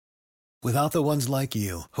Without the ones like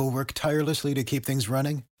you, who work tirelessly to keep things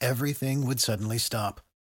running, everything would suddenly stop.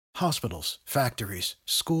 Hospitals, factories,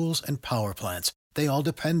 schools, and power plants, they all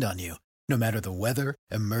depend on you. No matter the weather,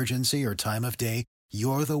 emergency, or time of day,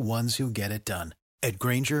 you're the ones who get it done. At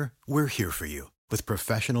Grainger, we're here for you with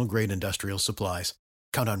professional-grade industrial supplies.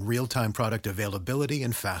 Count on real-time product availability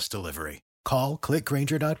and fast delivery. Call,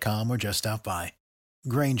 clickgrainger.com, or just stop by.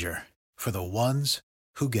 Grainger, for the ones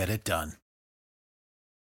who get it done.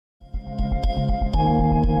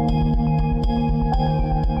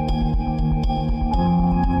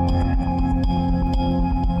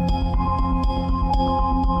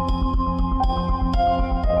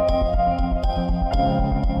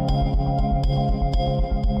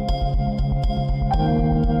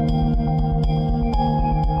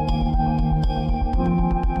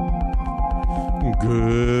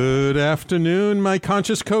 Good afternoon, my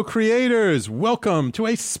conscious co-creators. Welcome to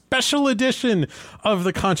a special edition of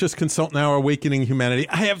the Conscious Consultant Hour, Awakening Humanity.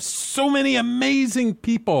 I have so many amazing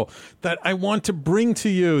people that I want to bring to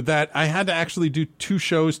you that I had to actually do 2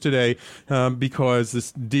 shows today because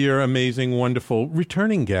this dear, amazing, wonderful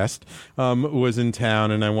returning guest was in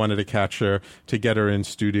town, and I wanted to catch her to get her in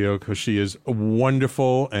studio because she is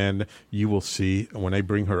wonderful, and you will see when I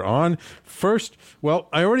bring her on. First, well,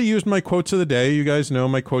 I already used my quotes of the day. You guys know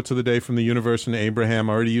my quotes of the day from the universe and Abraham.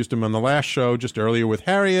 I already used them on the last show, just earlier with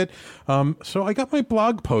Harriet. So I got my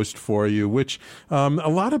blog post for you, which a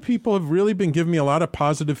lot of people have really been giving me a lot of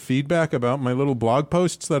positive feedback about my little blog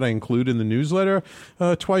posts that I include in the newsletter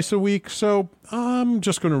twice a week. So I'm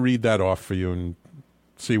just going to read that off for you and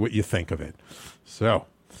see what you think of it. So,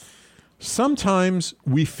 sometimes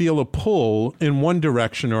we feel a pull in one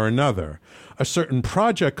direction or another. A certain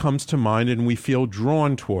project comes to mind and we feel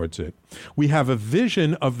drawn towards it. We have a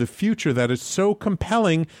vision of the future that is so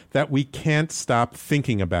compelling that we can't stop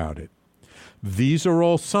thinking about it. These are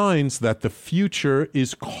all signs that the future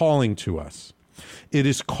is calling to us. It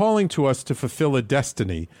is calling to us to fulfill a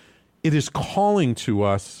destiny. It is calling to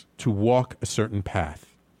us to walk a certain path.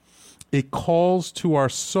 It calls to our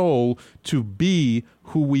soul to be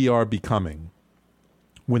who we are becoming.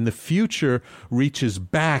 When the future reaches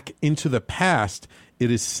back into the past, it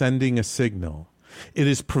is sending a signal. It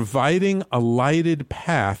is providing a lighted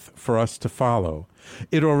path for us to follow.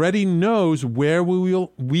 It already knows where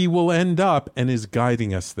we will end up and is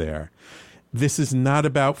guiding us there. This is not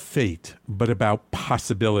about fate, but about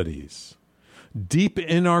possibilities. Deep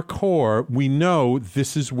in our core, we know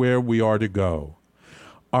this is where we are to go.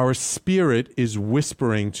 Our spirit is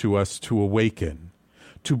whispering to us to awaken,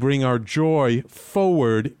 to bring our joy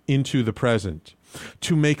forward into the present,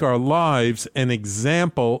 to make our lives an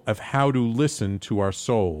example of how to listen to our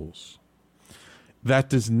souls. That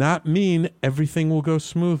does not mean everything will go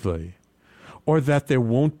smoothly, or that there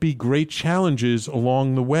won't be great challenges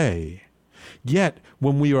along the way. Yet,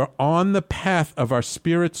 when we are on the path of our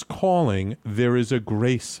spirit's calling, there is a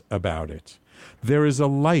grace about it. There is a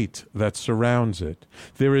light that surrounds it.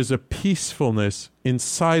 There is a peacefulness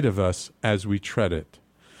inside of us as we tread it.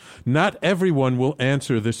 Not everyone will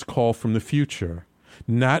answer this call from the future.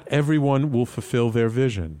 Not everyone will fulfill their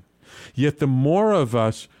vision. Yet the more of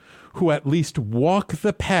us who at least walk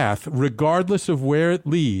the path, regardless of where it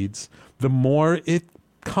leads, the more it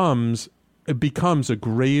becomes a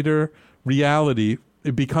greater reality.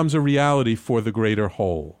 It becomes a reality for the greater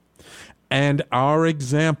whole. And our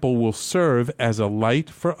example will serve as a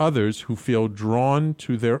light for others who feel drawn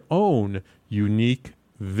to their own unique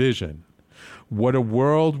vision. What a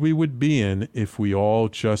world we would be in if we all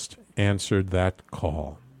just answered that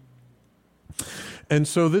call. And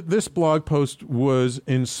so this blog post was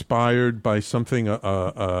inspired by something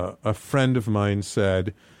a friend of mine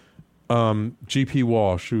said, G.P.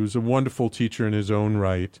 Walsh, who's a wonderful teacher in his own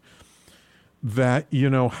right, that, you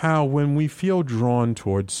know, how when we feel drawn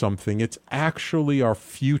towards something, it's actually our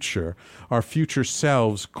future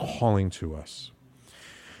selves calling to us.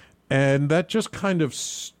 And that just kind of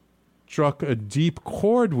struck a deep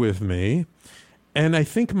chord with me. And I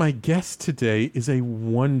think my guest today is a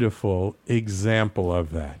wonderful example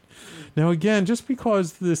of that. Now, again, just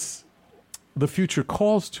because the future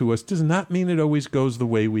calls to us does not mean it always goes the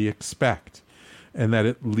way we expect and that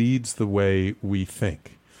it leads the way we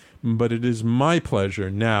think. But it is my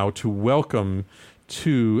pleasure now to welcome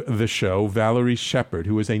to the show Valerie Sheppard,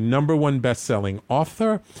 who is a #1 best-selling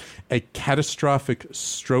author, a catastrophic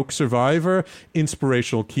stroke survivor,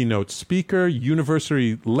 inspirational keynote speaker,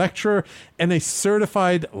 university lecturer, and a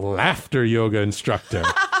certified laughter yoga instructor.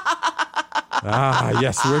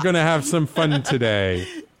 Yes, we're going to have some fun today.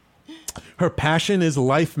 Her passion is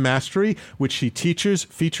life mastery, which she teaches,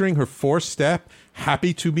 featuring her 4-step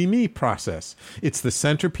Happy to Be Me process. It's the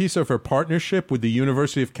centerpiece of her partnership with the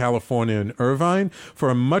University of California in Irvine for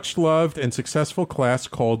a much-loved and successful class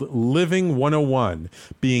called Living 101,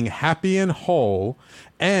 Being Happy and Whole,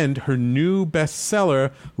 and her new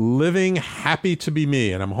bestseller, Living Happy to Be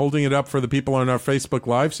Me. And I'm holding it up for the people on our Facebook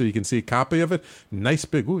Live so you can see a copy of it. Nice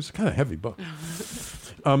big, ooh, it's kind of heavy book.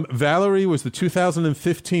 Valerie was the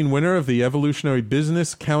 2015 winner of the Evolutionary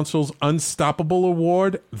Business Council's Unstoppable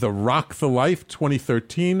Award, the Rock the Life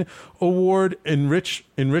 2013 Award,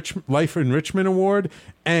 Life Enrichment Award,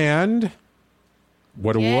 and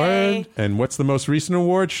what award? And what's the most recent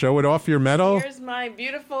award? Show it off, your medal. Here's my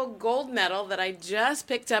beautiful gold medal that I just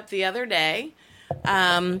picked up the other day.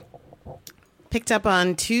 Picked up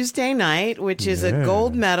on Tuesday night, which is a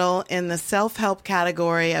gold medal in the self-help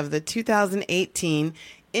category of the 2018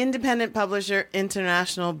 Independent Publisher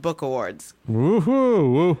International Book Awards.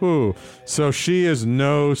 Woohoo, woohoo. So she is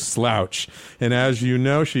no slouch. And as you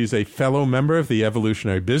know, she's a fellow member of the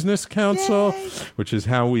Evolutionary Business Council, Yay. Which is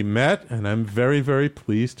how we met. And I'm very, very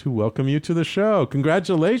pleased to welcome you to the show.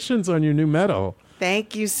 Congratulations on your new medal.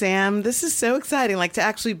 Thank you, Sam. This is so exciting, like to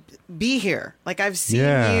actually be here. Like I've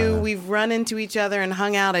seen you, we've run into each other and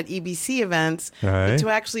hung out at EBC events, but to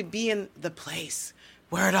actually be in the place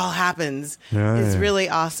where it all happens is really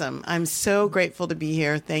awesome. I'm so grateful to be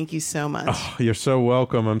here. Thank you so much. Oh, you're so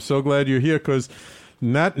welcome. I'm so glad you're here because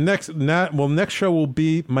next show will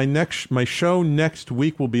be my show next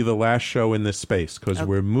week will be the last show in this space because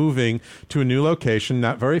we're moving to a new location,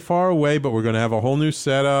 not very far away, but we're going to have a whole new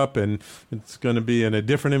setup and it's going to be in a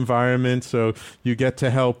different environment. So you get to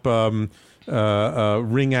help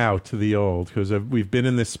ring out the old because we've been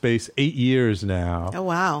in this space 8 years now. Oh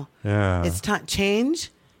wow! Yeah, it's time. Change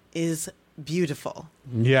is beautiful.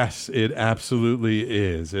 Yes, it absolutely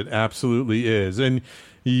is. It absolutely is, and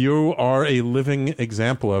you are a living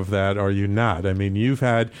example of that, are you not? I mean, you've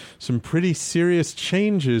had some pretty serious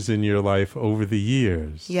changes in your life over the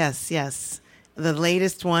years. Yes, yes. The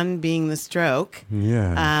latest one being the stroke.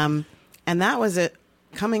 Yeah. And that was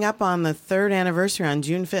coming up on the 3rd anniversary on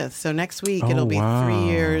June 5th. So next week it'll be 3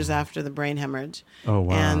 years after the brain hemorrhage. Oh,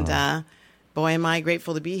 wow. And boy, am I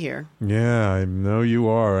grateful to be here. Yeah, I know you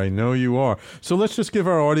are. I know you are. So let's just give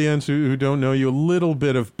our audience who don't know you a little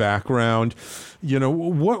bit of background. You know,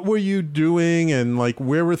 what were you doing and like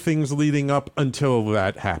where were things leading up until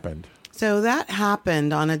that happened? So that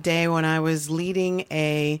happened on a day when I was leading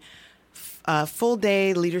a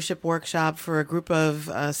full-day leadership workshop for a group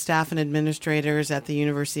of staff and administrators at the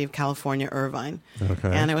University of California, Irvine.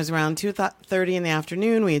 Okay. And it was around 2:30 in the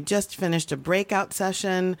afternoon. We had just finished a breakout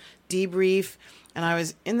session, debrief, and I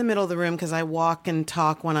was in the middle of the room because I walk and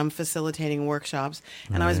talk when I'm facilitating workshops.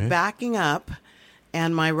 And I was backing up,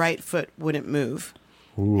 and my right foot wouldn't move.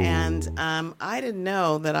 Ooh. And I didn't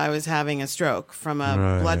know that I was having a stroke from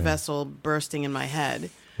a blood vessel bursting in my head.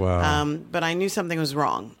 Wow. But I knew something was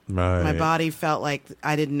wrong. Right. My body felt like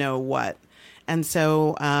I didn't know what. And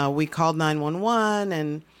so we called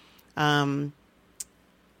 911, and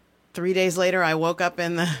 3 days later, I woke up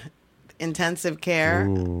in the intensive care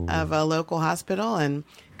of a local hospital and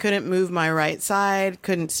couldn't move my right side,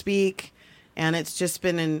 couldn't speak. And it's just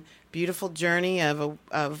been a beautiful journey of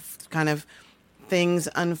kind of things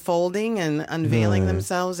unfolding and unveiling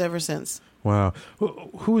themselves ever since. Wow.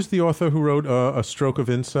 Who is the author who wrote A Stroke of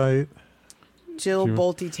Insight? Jill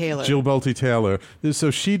Bolte Taylor. Jill Bolte Taylor.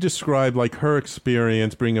 So she described like her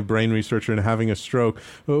experience being a brain researcher and having a stroke.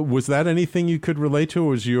 Was that anything you could relate to, or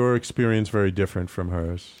was your experience very different from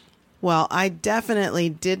hers? Well, I definitely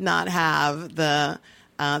did not have the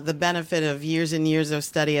benefit of years and years of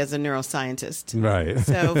study as a neuroscientist. Right.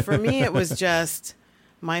 So for me, it was just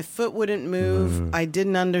my foot wouldn't move. I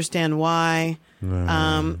didn't understand why.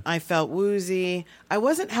 I felt woozy. I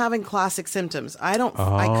wasn't having classic symptoms. I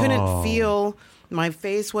couldn't feel, my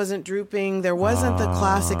face wasn't drooping. There wasn't the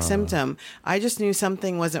classic symptom. I just knew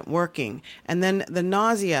something wasn't working. And then the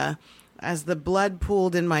nausea, as the blood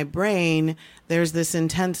pooled in my brain, there's this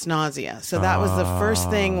intense nausea. So that was the first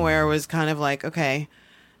thing where it was kind of like, okay,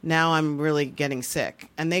 now I'm really getting sick.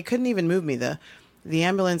 And they couldn't even move me. The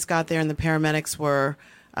ambulance got there and the paramedics were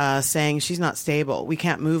saying she's not stable. We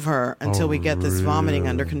can't move her until we get this vomiting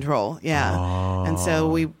under control. Yeah. And so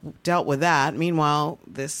we dealt with that. Meanwhile,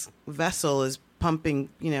 this vessel is pumping,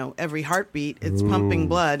 every heartbeat, it's pumping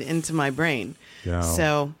blood into my brain. Yeah.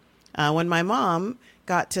 So when my mom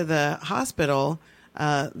got to the hospital,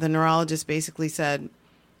 the neurologist basically said,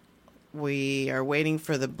 we are waiting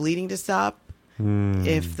for the bleeding to stop.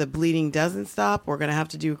 If the bleeding doesn't stop, we're going to have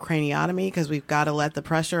to do a craniotomy because we've got to let the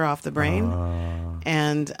pressure off the brain.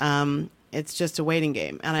 And it's just a waiting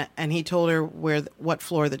game. And he told her what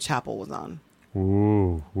floor the chapel was on.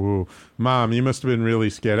 Ooh, ooh. Mom, you must have been really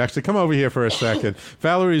scared. Actually, come over here for a second.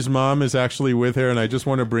 Valerie's mom is actually with her, and I just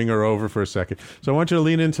want to bring her over for a second. So I want you to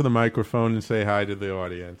lean into the microphone and say hi to the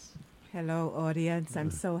audience. Hello, audience.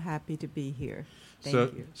 I'm so happy to be here.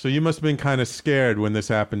 Thank you. So you must have been kind of scared when this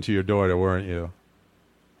happened to your daughter, weren't you?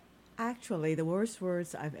 Actually, the worst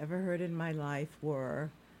words I've ever heard in my life were,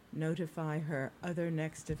 notify her other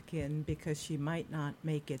next of kin because she might not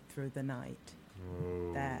make it through the night.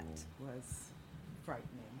 Oh. That was frightening.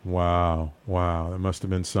 Wow. That must have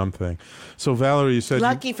been something. So, Valerie, you said...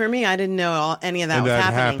 Lucky for me, I didn't know any of that was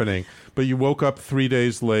happening. But you woke up 3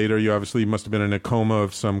 days later. You obviously must have been in a coma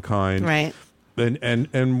of some kind. Right.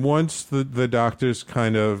 And once the doctors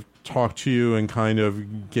kind of talked to you and kind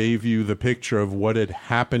of gave you the picture of what had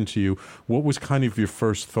happened to you, what was kind of your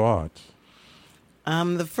first thought?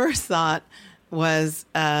 The first thought was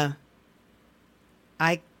I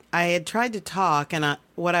had tried to talk, and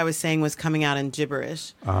what I was saying was coming out in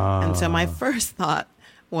gibberish. And so my first thought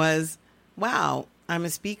was, wow, I'm a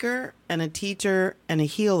speaker and a teacher and a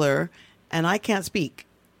healer, and I can't speak.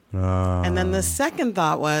 And then the second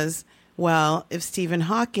thought was, well, if Stephen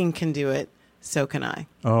Hawking can do it, so can I.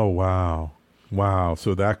 Oh, wow. Wow.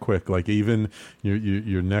 So that quick, like even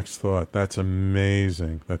your next thought, that's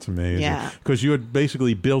amazing. That's amazing. Yeah. Because you had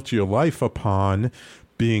basically built your life upon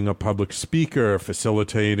being a public speaker,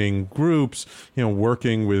 facilitating groups,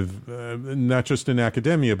 working with not just in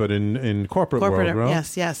academia, but in corporate world,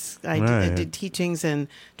 right? Yes. I did teachings and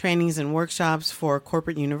trainings and workshops for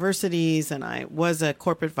corporate universities, and I was a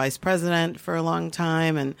corporate vice president for a long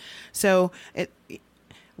time. And so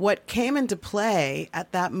what came into play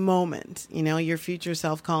at that moment, your future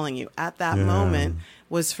self calling you at that moment,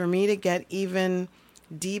 was for me to get even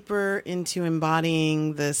deeper into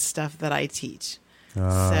embodying the stuff that I teach.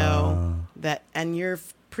 So that, and your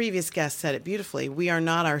previous guest said it beautifully, we are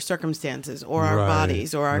not our circumstances or our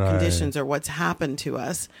bodies or our conditions or what's happened to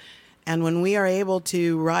us. And when we are able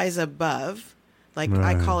to rise above,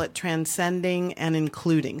 I call it transcending and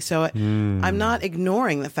including. So I'm not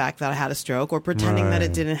ignoring the fact that I had a stroke or pretending that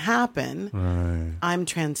it didn't happen. I'm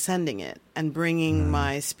transcending it and bringing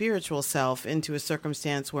my spiritual self into a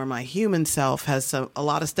circumstance where my human self has a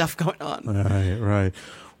lot of stuff going on. Right.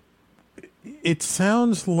 It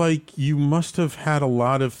sounds like you must have had a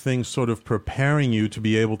lot of things sort of preparing you to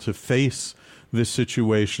be able to face this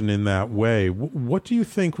situation in that way. What do you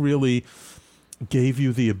think really gave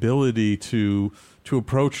you the ability to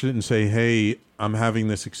approach it and say, hey, I'm having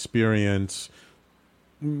this experience,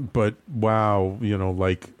 but wow,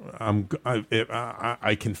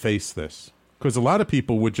 I can face this? Because a lot of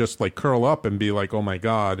people would just curl up and be like, oh my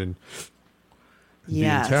God, and be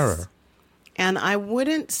in terror. And I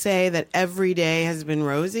wouldn't say that every day has been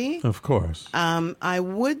rosy. Of course. I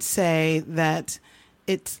would say that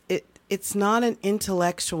it's not an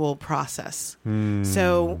intellectual process.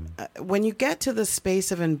 So when you get to the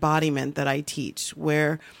space of embodiment that I teach,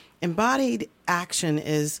 where embodied action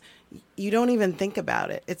is, you don't even think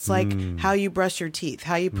about it. It's like how you brush your teeth,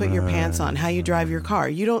 how you put your pants on, how you drive your car.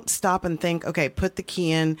 You don't stop and think, okay, put the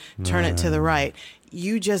key in, turn it to the right.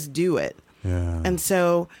 You just do it. Yeah. And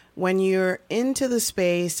so when you're into the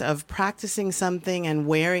space of practicing something and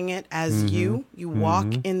wearing it as you walk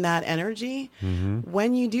in that energy,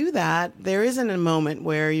 when you do that, there isn't a moment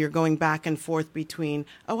where you're going back and forth between,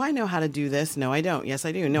 oh, I know how to do this. No, I don't. Yes,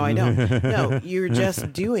 I do. No, I don't. No, you're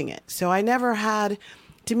just doing it. So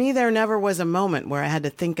to me, there never was a moment where I had to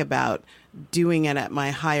think about doing it at my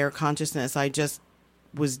higher consciousness. I just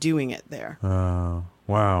was doing it there. Wow.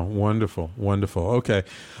 Wonderful. Okay.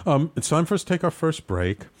 It's time for us to take our first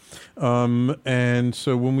break. And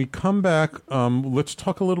so when we come back, let's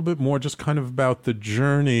talk a little bit more just kind of about the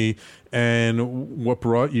journey and what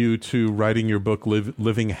brought you to writing your book,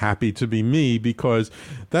 Living Happy to Be Me, because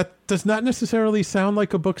that does not necessarily sound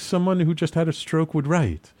like a book someone who just had a stroke would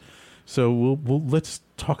write. So let's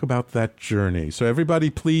talk about that journey. So everybody,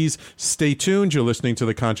 please stay tuned. You're listening to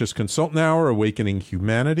the Conscious Consultant Hour, Awakening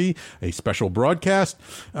Humanity, a special broadcast.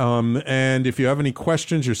 And if you have any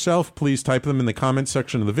questions yourself, please type them in the comment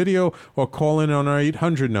section of the video or call in on our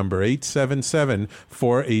 800 number,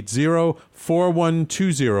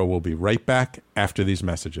 877-480-4120. We'll be right back after these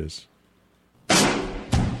messages.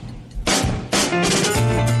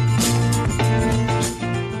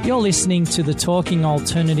 You're listening to the Talking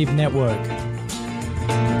Alternative Network.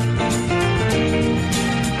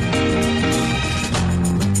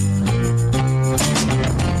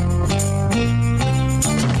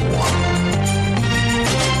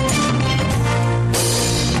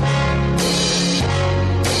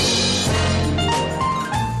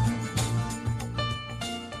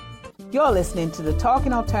 You're listening to the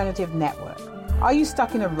Talking Alternative Network. Are you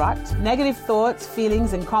stuck in a rut? Negative thoughts,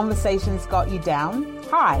 feelings, and conversations got you down?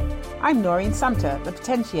 Hi, I'm Noreen Sumter, the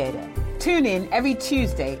Potentiator. Tune in every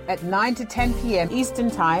Tuesday at 9 to 10 p.m. Eastern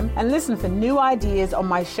Time and listen for new ideas on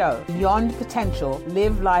my show, Beyond Potential,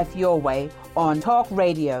 Live Life Your Way, on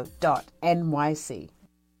talkradio.nyc.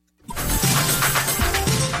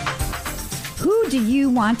 Who do you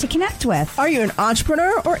want to connect with? Are you an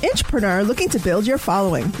entrepreneur or intrapreneur looking to build your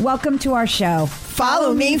following? Welcome to our show.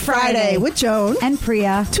 Follow Me Friday with Joan and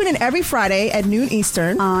Priya. Tune in every Friday at noon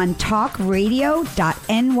Eastern on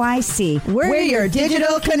talkradio.nyc. We're your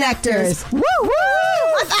digital connectors. Woo woo!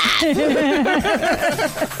 What's that?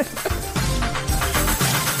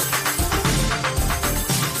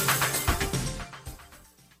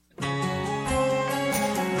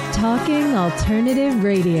 Talking Alternative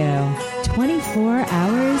Radio, 24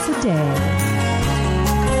 hours a day.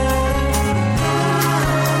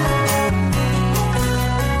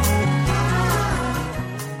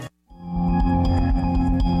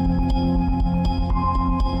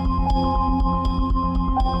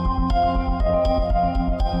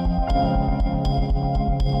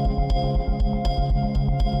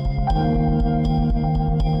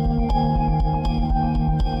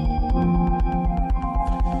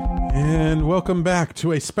 Welcome back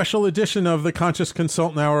to a special edition of the Conscious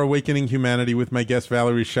Consultant Hour, Awakening Humanity, with my guest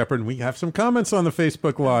Valerie Sheppard. We have some comments on the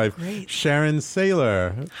Facebook Live. Great. Sharon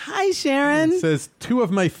Saylor. Hi, Sharon. Says, 2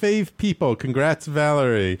 of my fave people. Congrats,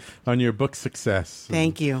 Valerie, on your book success.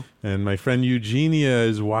 Thank you. And my friend Eugenia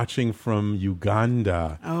is watching from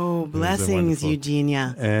Uganda. Oh, blessings,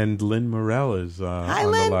 Eugenia. And Lynn Morell is Hi,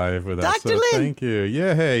 on Lynn. the live with us. Dr. Lynn. Thank you.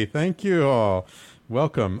 Yay. Thank you all.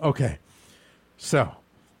 Welcome. Okay. So,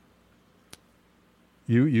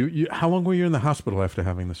 you how long were you in the hospital after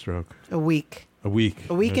having the stroke? A week. A week.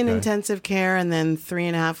 A week in Okay. intensive care, and then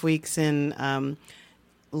 3.5 weeks in,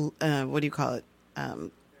 what do you call it?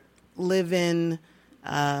 Live-in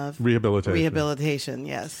Rehabilitation. Rehabilitation,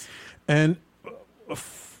 yes. And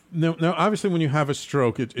now, obviously, when you have a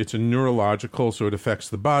stroke, it's a neurological, so it affects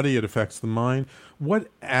the body, it affects the mind. What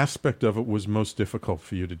aspect of it was most difficult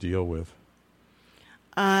for you to deal with?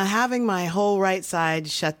 Having my whole right side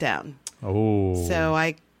shut down. Oh. So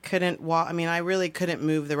I couldn't walk. I mean, I really couldn't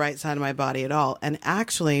move the right side of my body at all. And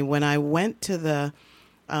actually, when I went to the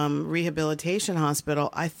rehabilitation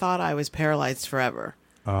hospital, I thought I was paralyzed forever.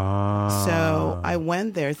 So I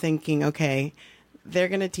went there thinking, okay, they're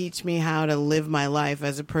going to teach me how to live my life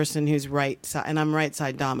as a person who's right side, and I'm right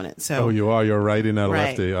side dominant. So you are. You're righty, not right.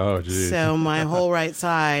 lefty. Oh, geez. So my whole right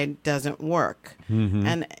side doesn't work. Mm-hmm.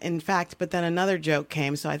 And in fact, but then another joke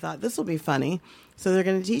came, so I thought this will be funny. So they're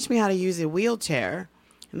going to teach me how to use a wheelchair.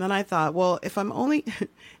 And then I thought, well, if I'm only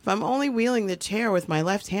wheeling the chair with my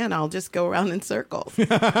left hand, I'll just go around in circles. So it's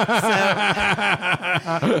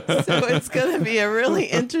going to be a really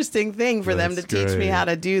interesting thing for them to teach me how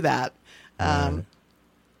to do that.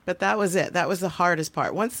 But that was it. That was the hardest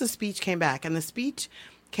part. Once the speech came back, and the speech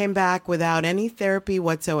came back without any therapy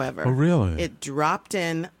whatsoever. Oh, really? It dropped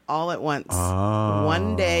in all at once.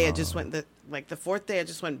 One day, it just went, the 4th day, it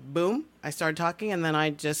just went boom. I started talking, and then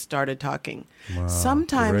I just started talking. Wow,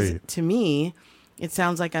 Sometimes, great. to me, it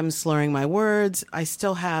sounds like I'm slurring my words. I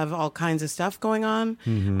still have all kinds of stuff going on,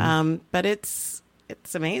 but it's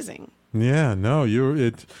amazing. Yeah, no,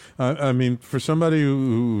 I mean, for somebody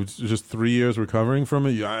who's just 3 years recovering from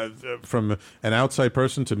it, from an outside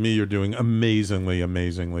person, to me, you're doing amazingly,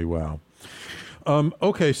 amazingly well.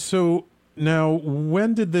 Okay, so now,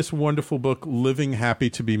 when did this wonderful book, Living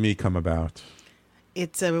Happy to Be Me, come about?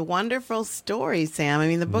 It's a wonderful story, Sam. I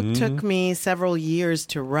mean, the book took me several years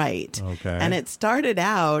to write. Okay. And it started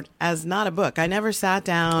out as not a book. I never sat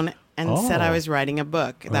down and said I was writing a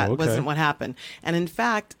book. That wasn't what happened. And in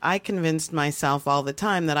fact, I convinced myself all the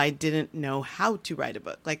time that I didn't know how to write a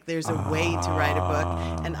book. Like, there's a way to write a book,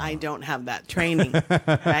 and I don't have that training.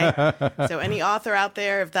 Right? So any author out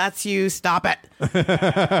there, if that's you, stop it.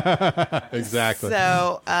 Exactly.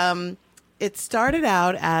 So it started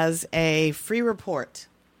out as a free report.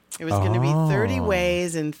 It was going to be 30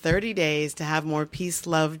 ways in 30 days to have more peace,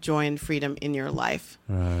 love, joy, and freedom in your life.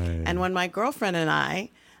 Right. And when my girlfriend and I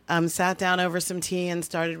sat down over some tea and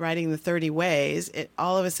started writing the 30 ways, it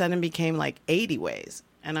all of a sudden became like 80 ways.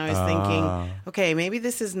 And I was thinking, okay, maybe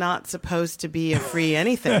this is not supposed to be a free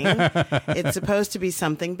anything. It's supposed to be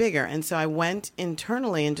something bigger. And so I went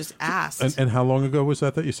internally and just asked. And how long ago was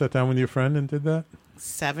that you sat down with your friend and did that?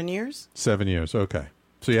 7 years. 7 years, okay.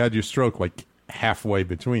 So you had your stroke like halfway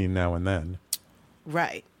between now and then.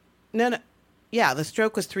 Right. No. Yeah, the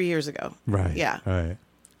stroke was 3 years ago. Right. Yeah. Right.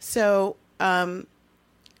 So,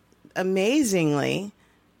 amazingly,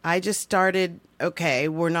 I just started, okay,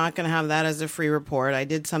 we're not going to have that as a free report. I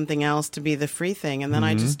did something else to be the free thing. And then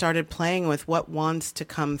I just started playing with what wants to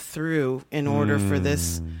come through in order for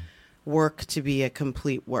this work to be a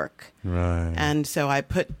complete work. Right. And so I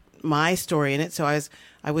put my story in it. So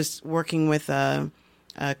I was working with a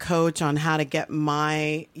coach on how to get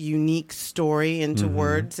my unique story into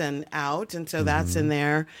words and out. And so that's in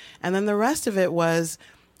there. And then the rest of it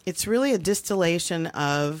it's really a distillation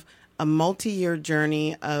of a multi-year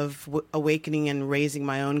journey of awakening and raising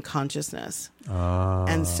my own consciousness.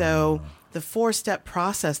 And so the 4-step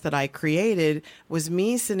process that I created was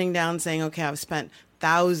me sitting down saying, okay, I've spent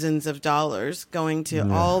thousands of dollars going to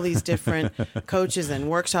all these different coaches and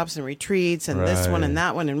workshops and retreats and this one and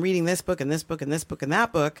that one and reading this book and this book and this book and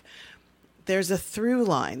that book. There's a through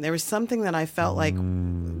line. There was something that I felt like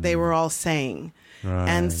they were all saying. Right.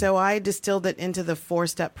 And so I distilled it into the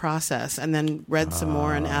 4-step process and then read some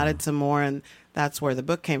more and added some more. And that's where the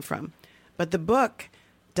book came from. But the book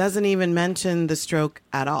doesn't even mention the stroke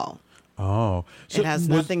at all. Oh. So it has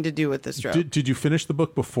nothing to do with the stroke. Did you finish the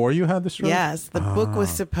book before you had the stroke? Yes. The book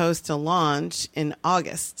was supposed to launch in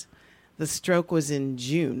August. The stroke was in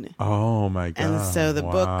June. Oh, my God. And so the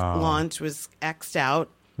book launch was X'd out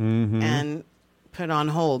and put on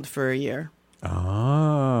hold for a year.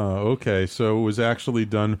 Ah, okay. So it was actually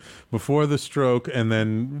done before the stroke, and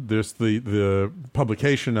then there's the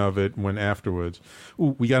publication of it went afterwards.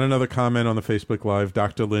 Ooh, we got another comment on the Facebook Live.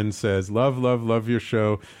 Dr. Lynn says, love your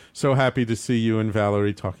show. So happy to see you and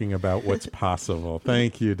Valerie talking about what's possible.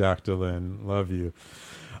 Thank you, Dr. Lynn. Love you.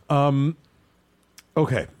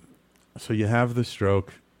 Okay. So you have the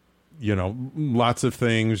stroke. Lots of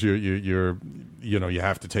things. You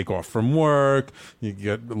have to take off from work. You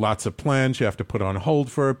get lots of plans you have to put on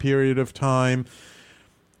hold for a period of time.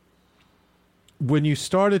 When you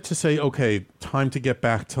started to say, okay, time to get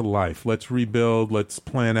back to life, let's rebuild, let's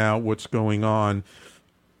plan out what's going on,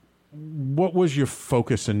 what was your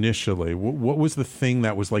focus initially? What was the thing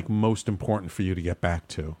that was like most important for you to get back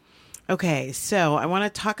to? Okay, so I want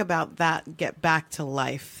to talk about that get back to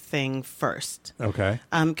life thing first. Okay.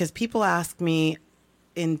 Because people ask me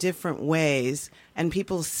in different ways, and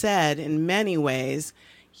people said in many ways,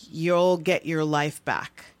 you'll get your life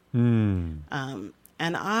back. And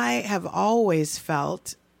I have always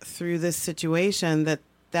felt through this situation that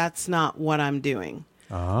that's not what I'm doing.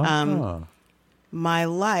 My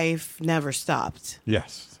life never stopped.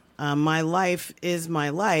 Yes. My life is my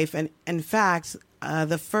life. And in fact, one of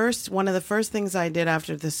the first things I did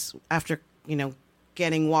after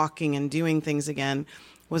getting walking and doing things again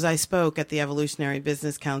was I spoke at the Evolutionary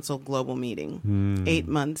Business Council global meeting 8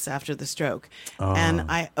 months after the stroke. And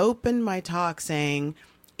I opened my talk saying,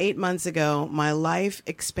 8 months ago, my life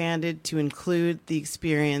expanded to include the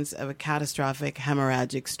experience of a catastrophic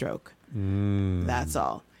hemorrhagic stroke. That's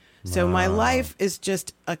all. So my life is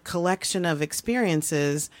just a collection of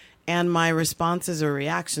experiences and my responses or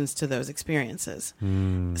reactions to those experiences.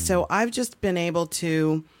 So I've just been able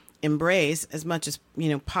to embrace as much as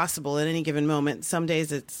possible at any given moment. Some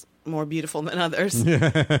days it's more beautiful than others.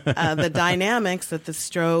 The dynamics that the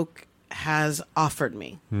stroke has offered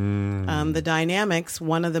me. The dynamics,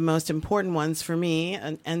 one of the most important ones for me,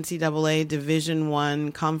 an NCAA Division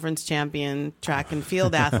I conference champion track and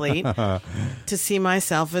field athlete, to see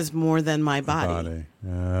myself as more than my body.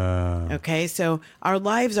 Okay, so our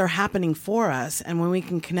lives are happening for us, and when we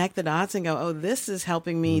can connect the dots and go, oh, this is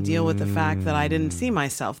helping me deal with the fact that I didn't see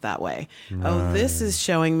myself that way. Oh, this is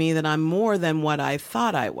showing me that I'm more than what I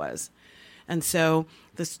thought I was. And so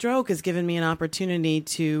the stroke has given me an opportunity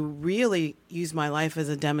to really use my life as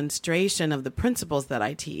a demonstration of the principles that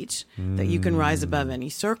I teach, that you can rise above any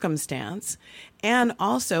circumstance. And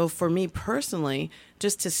also for me personally,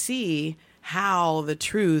 just to see how the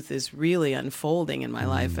truth is really unfolding in my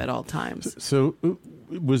life at all times. So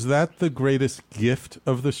was that the greatest gift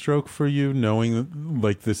of the stroke for you, knowing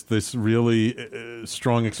like this really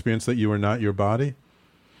strong experience that you are not your body?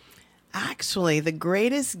 Actually, the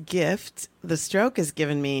greatest gift the stroke has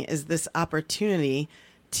given me is this opportunity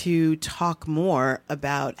to talk more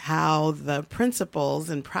about how the principles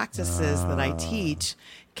and practices that I teach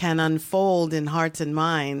can unfold in hearts and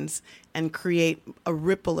minds and create a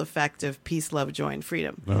ripple effect of peace, love, joy, and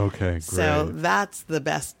freedom. Okay, great. So that's the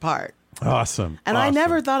best part. Awesome. And I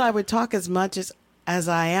never thought I would talk as much as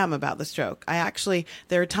I am about the stroke.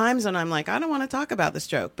 There are times when I'm like, I don't want to talk about the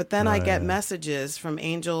stroke, but then I get messages from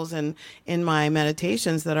angels and in my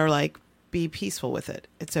meditations that are like, be peaceful with it.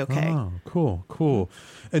 It's okay. Oh, cool.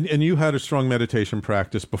 And you had a strong meditation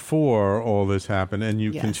practice before all this happened, and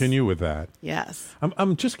you continue with that. Yes.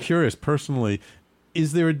 I'm just curious, personally,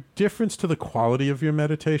 is there a difference to the quality of your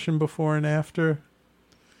meditation before and after?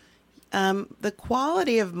 The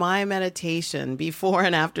quality of my meditation before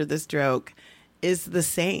and after the stroke is the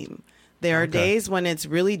same. There are days when it's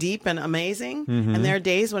really deep and amazing, and there are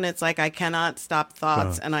days when it's like I cannot stop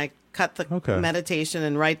thoughts, and I cut the meditation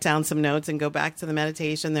and write down some notes and go back to the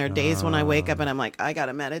meditation. There are days when I wake up and I'm like, I got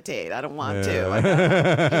to meditate. I don't want to.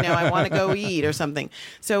 I want to go eat or something.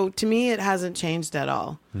 So to me, it hasn't changed at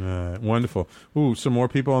all. Wonderful. Ooh, some more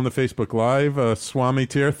people on the Facebook Live. Swami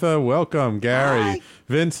Tirtha, welcome. Gary, hi.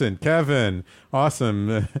 Vincent, Kevin,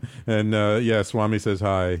 awesome. And Swami says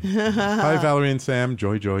hi. Hi, Valerie and Sam.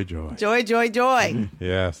 Joy, joy, joy. Joy, joy, joy.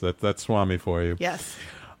 Yes, that's Swami for you. Yes.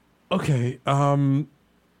 Okay.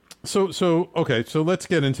 So let's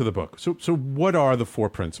get into the book. So what are the 4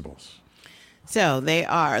 principles? So they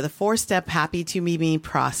are the 4-step happy to be me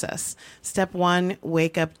process. Step 1,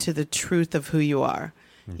 wake up to the truth of who you are.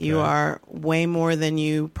 Okay. You are way more than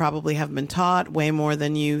you probably have been taught, way more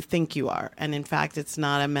than you think you are. And in fact, it's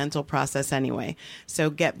not a mental process anyway.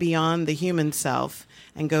 So get beyond the human self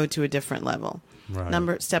and go to a different level.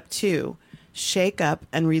 Right. Step 2, shake up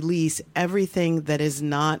and release everything that is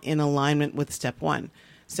not in alignment with step 1.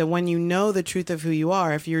 So when you know the truth of who you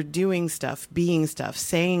are, if you're doing stuff, being stuff,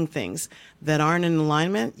 saying things that aren't in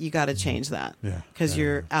alignment, you got to change that because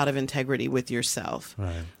you're out of integrity with yourself.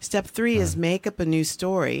 Right. Step 3 is make up a new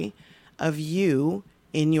story of you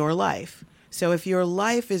in your life. So if your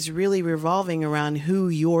life is really revolving around who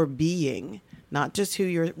you're being, not just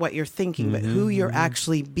what you're thinking, but who you're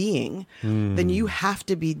actually being, then you have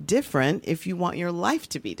to be different if you want your life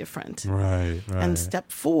to be different. Right. And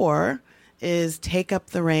step 4 is take up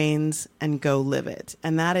the reins and go live it.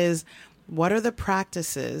 And that is, what are the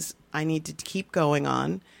practices I need to keep going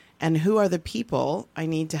on, and who are the people I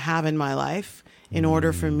need to have in my life in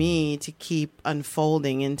order for me to keep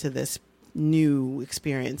unfolding into this new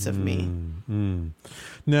experience of me.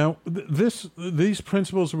 Now, these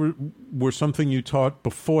principles were something you taught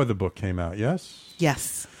before the book came out, yes?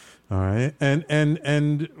 Yes. All right.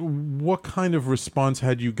 And what kind of response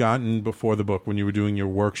had you gotten before the book when you were doing your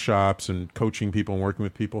workshops and coaching people and working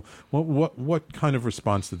with people? What kind of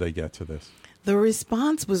response did they get to this? The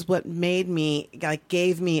response was what gave me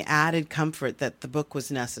added comfort that the book was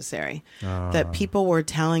necessary. That people were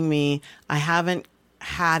telling me, I haven't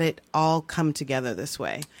had it all come together this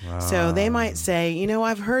way. So they might say,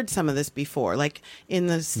 I've heard some of this before, like in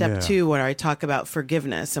the step 2 where I talk about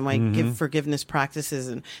forgiveness and I give forgiveness practices,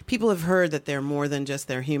 and people have heard that they're more than just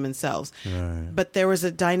their human selves. But there was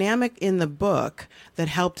a dynamic in the book that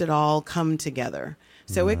helped it all come together.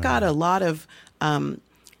 So it got a lot of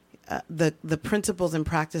the principles and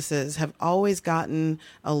practices have always gotten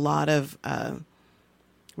a lot of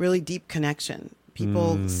really deep connection.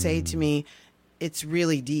 People say to me, it's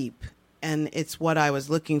really deep, and it's what I was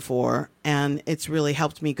looking for, and it's really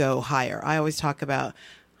helped me go higher. I always talk about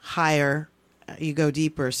higher. You go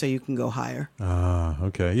deeper so you can go higher.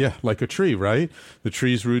 Okay. Yeah, like a tree, right? The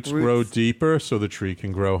tree's roots grow deeper so the tree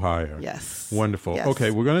can grow higher. Yes. Wonderful. Yes. Okay,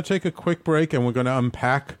 we're going to take a quick break, and we're going to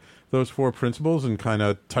unpack those 4 principles and kind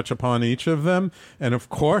of touch upon each of them. And of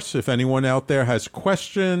course, if anyone out there has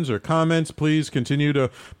questions or comments, please continue to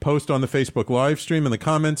post on the Facebook live stream in the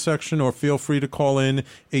comments section, or feel free to call in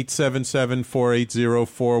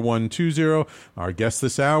 877-480-4120. Our guest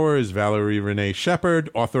this hour is Valerie Renee Sheppard,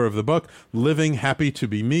 author of the book Living Happy to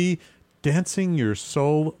Be Me, Dancing Your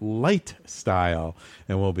Soul Light Style.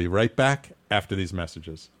 And we'll be right back after these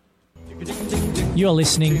messages. You're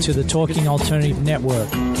listening to the Talking Alternative Network.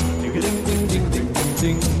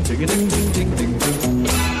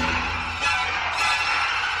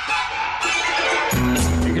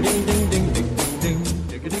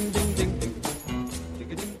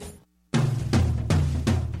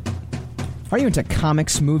 Are you into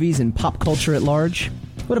comics, movies, and pop culture at large?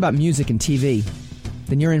 What about music and TV?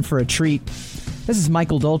 Then you're in for a treat. This is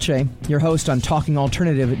Michael Dolce, your host on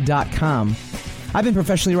TalkingAlternative.com. I've been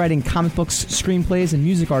professionally writing comic books, screenplays, and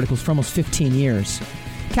music articles for almost 15 years.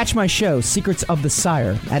 Catch my show, Secrets of the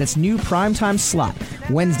Sire, at its new primetime slot,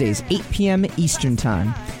 Wednesdays, 8 p.m. Eastern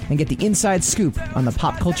Time, and get the inside scoop on the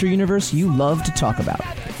pop culture universe you love to talk about.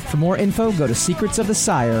 For more info, go to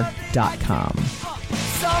secretsofthesire.com.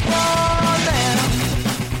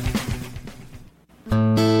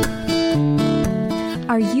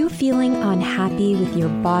 Are you feeling unhappy with your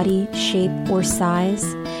body, shape, or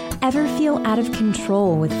size? Ever feel out of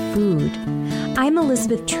control with food? I'm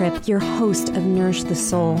Elizabeth Tripp, your host of Nourish the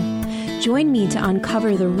Soul. Join me to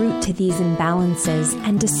uncover the root to these imbalances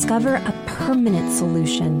and discover a permanent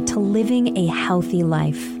solution to living a healthy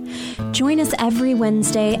life. Join us every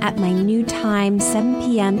Wednesday at my new time, 7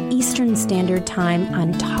 p.m. Eastern Standard Time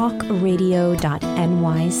on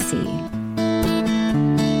talkradio.nyc.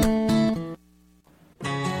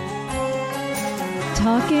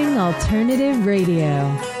 Talking Alternative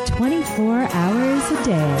Radio, 24 hours a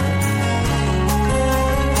day.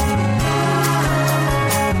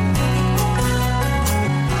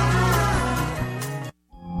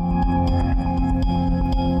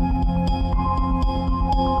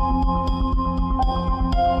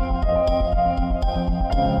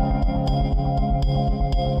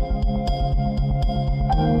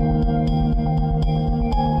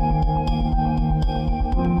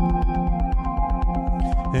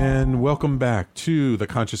 Welcome back to the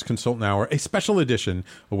Conscious Consultant Hour, a special edition,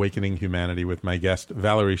 Awakening Humanity, with my guest,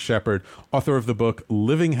 Valerie Sheppard, author of the book,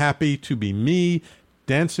 Living Happy to Be Me,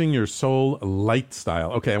 Dancing Your Soul Light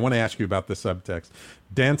Style. Okay, I want to ask you about the subtext.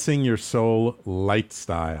 Dancing Your Soul Light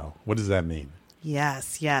Style. What does that mean?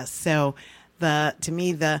 Yes. So to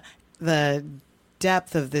me, the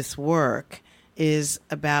depth of this work is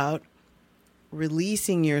about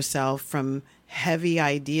releasing yourself from heavy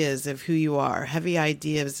ideas of who you are, heavy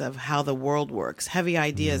ideas of how the world works, heavy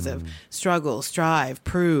ideas of struggle, strive,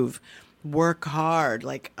 prove, work hard.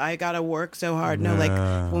 Like, I got to work so hard. No, like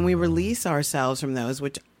when we release ourselves from those,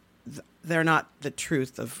 which they're not the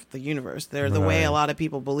truth of the universe. They're the way a lot of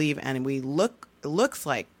people believe. And it looks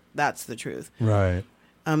like that's the truth. Right.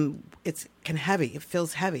 It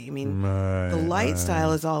feels heavy. I mean, the light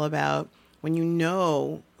style is all about when you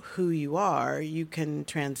know who you are, you can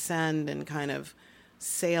transcend and kind of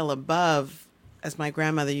sail above, as my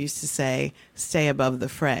grandmother used to say, stay above the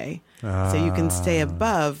fray. So you can stay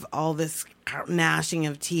above all this gnashing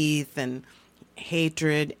of teeth and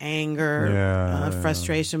hatred, anger,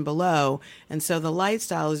 frustration below. And so the light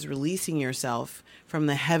style is releasing yourself from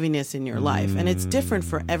the heaviness in your life. And it's different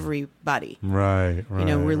for everybody. Right.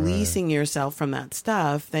 Releasing yourself from that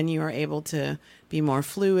stuff, then you are able to be more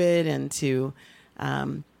fluid and to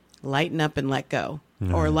lighten up and let go,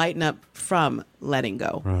 or lighten up from letting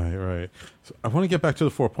go. Right. So I want to get back to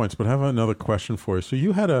the 4 points, but I have another question for you.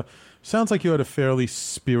 So sounds like you had a fairly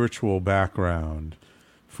spiritual background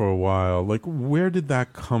for a while. Like, where did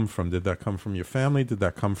that come from? Did that come from your family? Did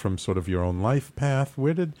that come from sort of your own life path?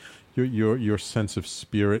 Where did your sense of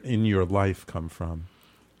spirit in your life come from?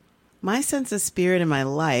 My sense of spirit in my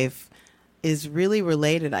life is really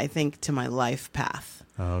related, I think, to my life path.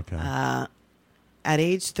 Okay. At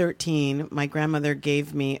age 13, my grandmother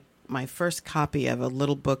gave me my first copy of a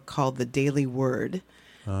little book called The Daily Word,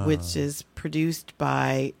 which is produced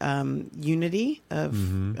by Unity, of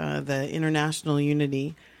the International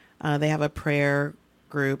Unity. They have a prayer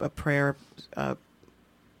group, a prayer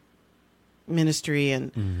ministry,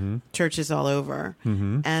 and churches all over.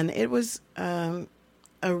 And it was a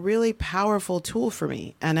really powerful tool for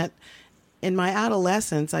me. And in my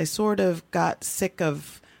adolescence, I sort of got sick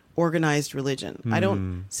of organized religion. I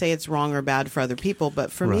don't say it's wrong or bad for other people,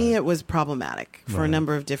 but for me it was problematic for a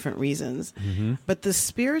number of different reasons. But the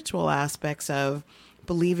spiritual aspects of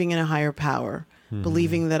believing in a higher power,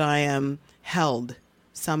 believing that I am held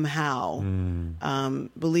somehow,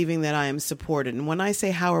 believing that I am supported. And when I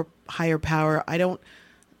say higher power, I don't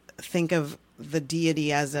think of the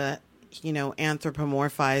deity as a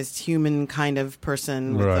anthropomorphized human kind of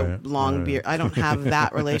person with a long beard. I don't have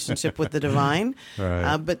that relationship with the divine,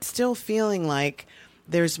 but still feeling like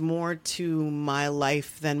there's more to my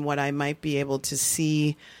life than what I might be able to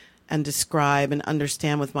see and describe and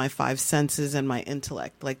understand with my five senses and my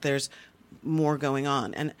intellect. Like, there's more going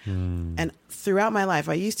on. And throughout my life,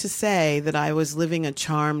 I used to say that I was living a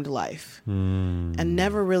charmed life and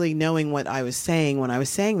never really knowing what I was saying when I was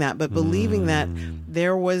saying that, but believing that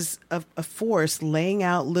there was a force laying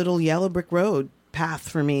out little yellow brick road path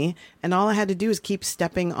for me. And all I had to do is keep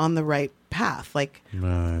stepping on the right path,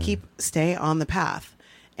 stay on the path.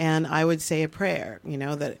 And I would say a prayer,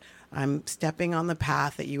 that I'm stepping on the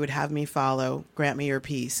path that you would have me follow. Grant me your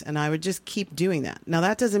peace. And I would just keep doing that. Now,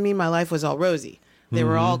 that doesn't mean my life was all rosy. There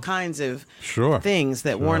were all kinds of things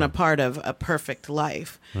that weren't a part of a perfect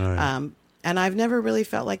life. And I've never really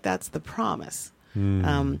felt like that's the promise.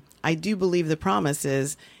 I do believe the promise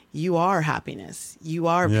is you are happiness. You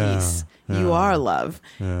are peace. You are love.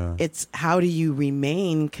 It's how do you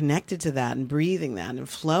remain connected to that and breathing that and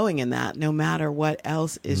flowing in that no matter what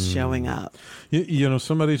else is showing up.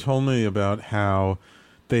 Somebody told me about how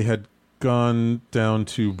they had gone down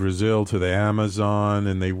to Brazil, to the Amazon,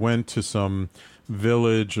 and they went to some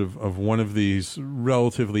village of one of these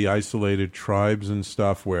relatively isolated tribes and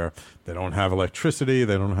stuff where they don't have electricity,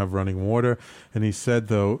 they don't have running water. And he said,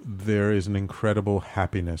 though, there is an incredible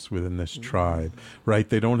happiness within this tribe, right?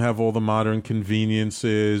 They don't have all the modern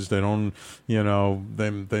conveniences. They don't, they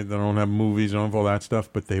don't have movies, they don't have all that stuff,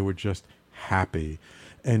 but they were just happy.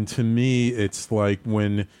 And to me, it's like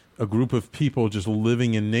when a group of people just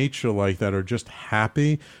living in nature like that are just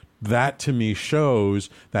happy, that to me shows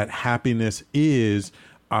that happiness is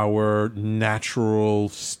our natural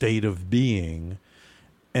state of being.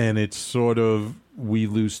 And it's sort of, we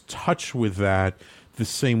lose touch with that the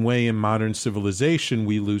same way in modern civilization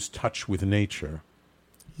we lose touch with nature.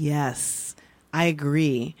 Yes, I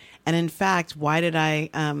agree. And in fact, why did I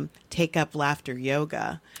take up laughter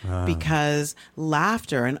yoga? Because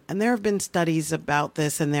laughter, and there have been studies about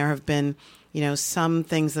this, and there have been, some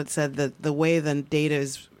things that said that the way the data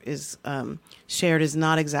is shared is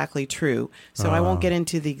not exactly true. So I won't get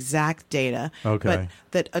into the exact data. Okay. But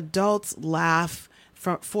that adults laugh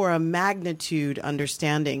for a magnitude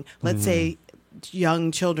understanding. Let's say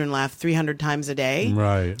young children laugh 300 times a day.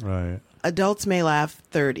 Right. Adults may laugh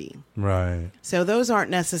 30. Right. So those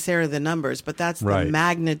aren't necessarily the numbers, but that's the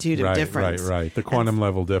magnitude of difference. Right. The quantum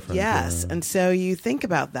level difference. Yes. Yeah. And so you think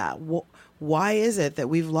about that. Why is it that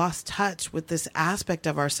we've lost touch with this aspect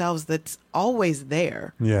of ourselves that's always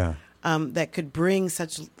there? Yeah. That could bring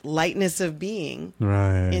such lightness of being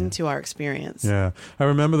into our experience. Yeah. I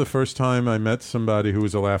remember the first time I met somebody who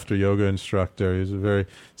was a laughter yoga instructor. He was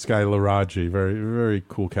Sky Laraji, very, very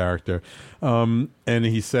cool character. And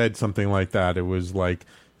he said something like that. It was like,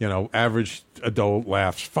 average adult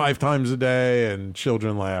laughs 5 times a day and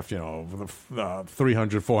children laugh,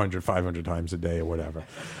 300, 400, 500 times a day or whatever.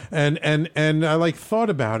 And I thought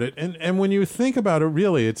about it. And when you think about it,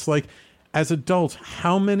 really, it's like, as adults,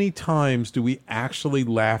 how many times do we actually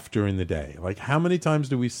laugh during the day? Like, how many times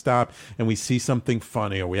do we stop and we see something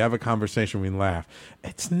funny or we have a conversation, we laugh?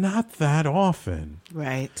 It's not that often.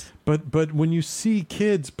 Right. But when you see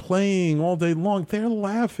kids playing all day long, they're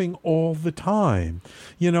laughing all the time.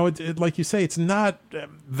 Like you say, it's not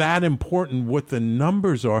that important what the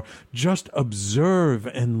numbers are. Just observe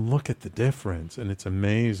and look at the difference, and it's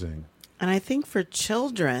amazing. And I think for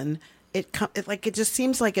children, it just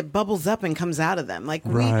seems like it bubbles up and comes out of them. Like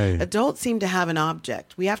we adults seem to have an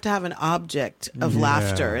object. We have to have an object of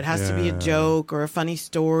laughter. It has to be a joke or a funny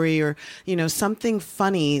story or, something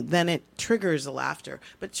funny. Then it triggers the laughter.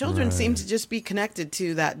 But children seem to just be connected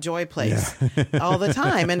to that joy place all the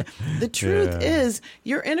time. And the truth is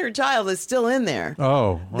your inner child is still in there.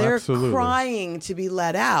 Oh, they're absolutely. Crying to be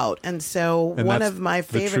let out. And so one of my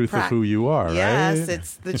favorite the truth of who you are, right? Yes,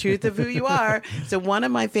 it's the truth of who you are. So one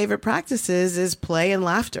of my favorite practices is play and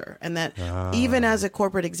laughter. And that even as a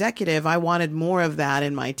corporate executive, I wanted more of that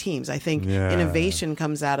in my teams. I think innovation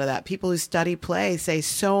comes out of that. People who study play say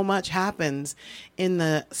so much happens in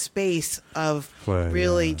the space of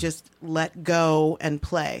really just let go and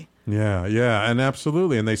play. Yeah, and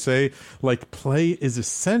absolutely. And they say, play is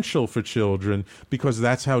essential for children because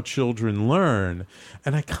that's how children learn.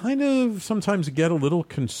 And I kind of sometimes get a little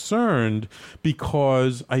concerned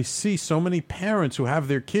because I see so many parents who have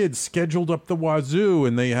their kids scheduled up the wazoo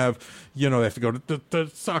and they have, they have to go to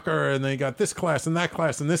soccer and they got this class and that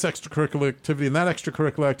class and this extracurricular activity and that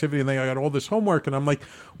extracurricular activity and they got all this homework. And I'm like,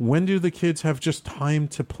 when do the kids have just time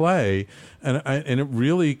to play? And it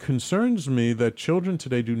really concerns me that children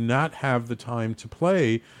today do not have the time to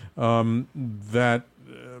play that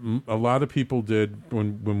a lot of people did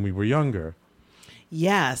when we were younger.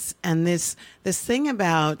 Yes, and this thing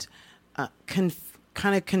about kind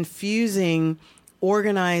of confusing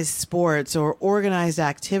organized sports or organized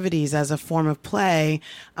activities as a form of play,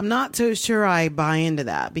 I'm not so sure I buy into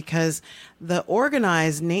that because the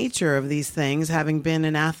organized nature of these things, having been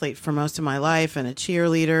an athlete for most of my life and a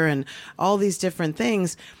cheerleader and all these different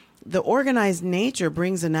things, the organized nature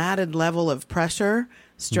brings an added level of pressure,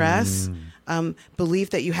 stress,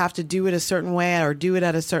 belief that you have to do it a certain way or do it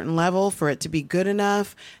at a certain level for it to be good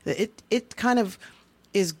enough. It kind of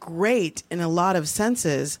is great in a lot of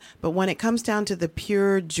senses, but when it comes down to the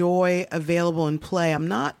pure joy available in play, I'm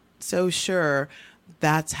not so sure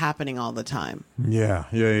that's happening all the time. Yeah.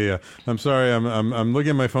 I'm sorry. I'm looking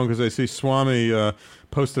at my phone because I see Swami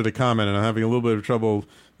posted a comment, and I'm having a little bit of trouble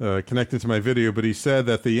connected to my video, but he said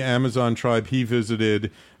that the Amazon tribe he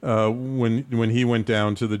visited when he went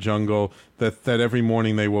down to the jungle, that every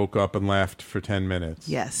morning they woke up and laughed for 10 minutes.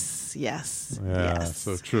 Yes. Yeah,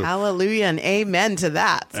 so true. Hallelujah and amen to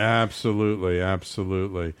that. Absolutely.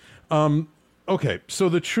 Okay, so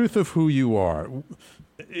the truth of who you are.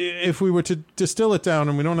 If we were to distill it down,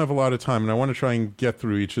 and we don't have a lot of time, and I want to try and get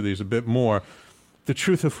through each of these a bit more, the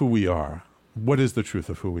truth of who we are. What is the truth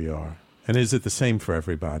of who we are? And is it the same for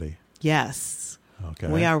everybody? Yes. Okay.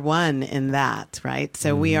 We are one in that, right?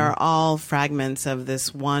 So we are all fragments of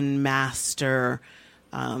this one master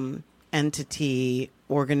entity,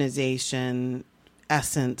 organization,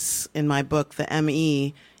 essence. In my book, the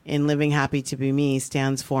ME in Living Happy to Be Me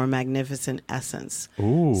stands for magnificent essence.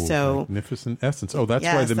 Ooh, so magnificent essence. Oh, that's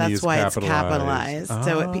yes, why the me is that's why capitalized. it's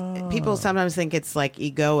capitalized. So people sometimes think it's like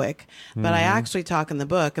egoic, but I actually talk in the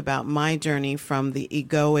book about my journey from the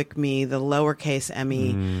egoic me, the lowercase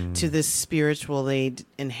me, to this spiritually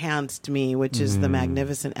enhanced me, which is the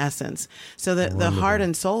magnificent essence. So the heart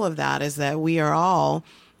and soul of that is that we are all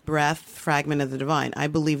breath, fragment of the divine. I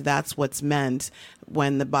believe that's what's meant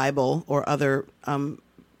when the Bible or other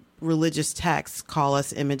religious texts call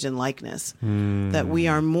us image and likeness, that we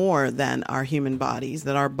are more than our human bodies,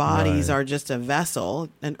 that our bodies are just a vessel,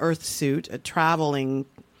 an earth suit, a traveling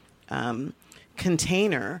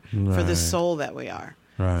container for the soul that we are,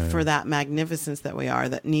 for that magnificence that we are,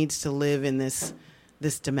 that needs to live in this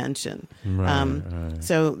dimension.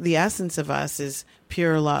 So the essence of us is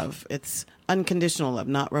pure love. It's unconditional love,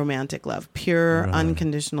 not romantic love. Pure,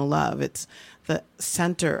 unconditional love. It's the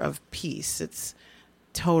center of peace. It's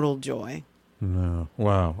total joy. No.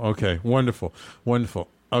 Wow. Okay. Wonderful. Wonderful.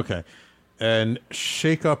 Okay. And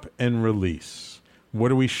shake up and release.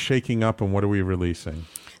 What are we shaking up and what are we releasing?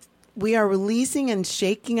 We are releasing and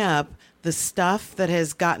shaking up the stuff that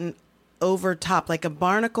has gotten over top, like a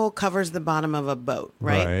barnacle covers the bottom of a boat,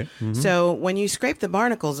 right? So when you scrape the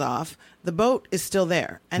barnacles off, the boat is still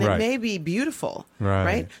there, and it may be beautiful,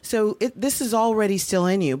 right? So this is already still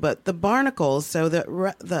in you, but the barnacles. So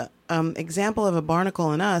the example of a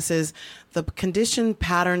barnacle in us is the conditioned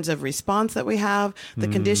patterns of response that we have, the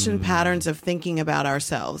conditioned patterns of thinking about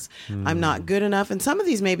ourselves. I'm not good enough. And some of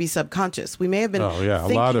these may be subconscious. We may have been a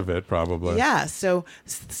lot of it probably. Yeah. So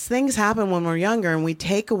things happen when we're younger and we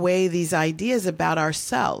take away these ideas about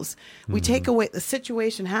ourselves. We take away, the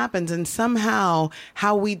situation happens, and somehow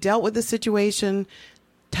how we dealt with the situation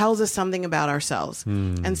tells us something about ourselves.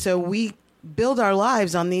 And so we build our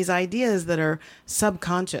lives on these ideas that are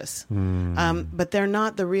subconscious, but they're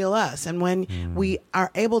not the real us. And when we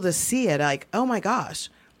are able to see it, like, oh my gosh,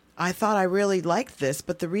 I thought I really liked this,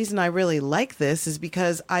 but the reason I really like this is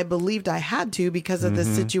because I believed I had to because of this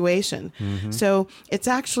situation. So it's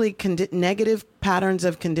actually negative patterns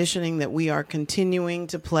of conditioning that we are continuing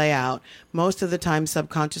to play out most of the time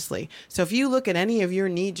subconsciously. So if you look at any of your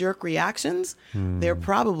knee-jerk reactions, they're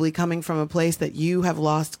probably coming from a place that you have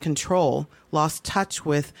lost control, lost touch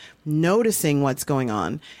with noticing what's going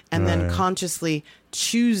on, and then consciously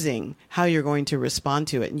choosing how you're going to respond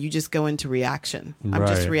to it. And you just go into reaction. I'm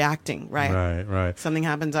just reacting, right? Something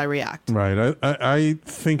happens, I react. Right. I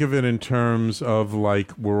think of it in terms of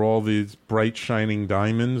like we're all these bright shining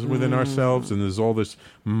diamonds within ourselves, and there's all this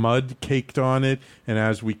mud caked on it. And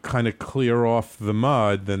as we kind of clear off the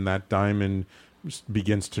mud, then that diamond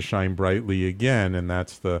begins to shine brightly again. And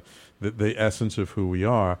that's the essence of who we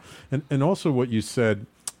are. And also what you said,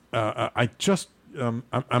 I'm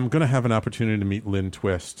going to have an opportunity to meet Lynn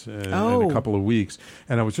Twist in a couple of weeks.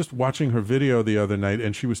 And I was just watching her video the other night,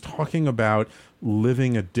 and she was talking about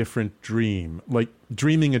living a different dream, like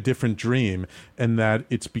dreaming a different dream, and that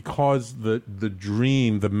it's because the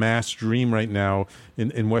dream, the mass dream right now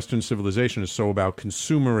in Western civilization is so about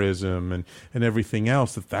consumerism and everything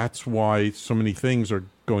else, that's why so many things are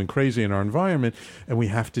going crazy in our environment, and we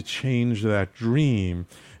have to change that dream.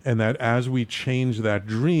 And that as we change that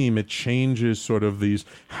dream, it changes sort of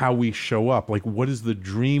how we show up. Like, what is the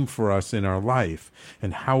dream for us in our life?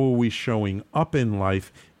 And how are we showing up in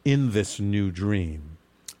life in this new dream?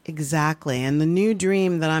 Exactly. And the new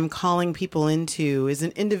dream that I'm calling people into is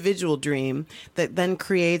an individual dream that then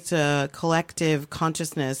creates a collective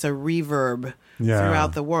consciousness, a reverb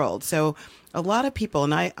throughout the world. So a lot of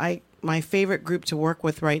people, and my favorite group to work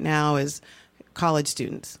with right now is college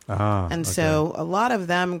students. So a lot of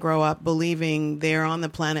them grow up believing they're on the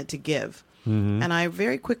planet to give. And I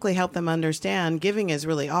very quickly help them understand giving is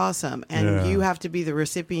really awesome, and you have to be the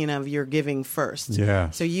recipient of your giving first.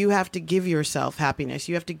 So you have to give yourself happiness.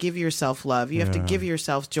 You have to give yourself love. You have to give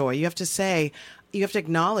yourself joy. You have to say, you have to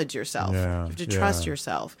acknowledge yourself. You have to trust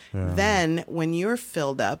yourself. Then when you're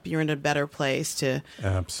filled up, you're in a better place to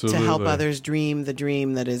help others dream the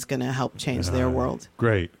dream that is going to help change their world.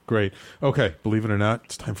 Great. Okay, believe it or not,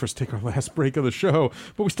 it's time for us to take our last break of the show,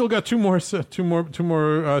 but we still got two more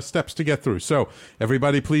steps to get through. So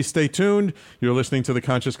everybody, please stay tuned. You're listening to the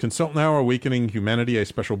Conscious Consultant Hour, Awakening Humanity, a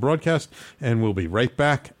special broadcast, and we'll be right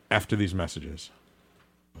back after these messages.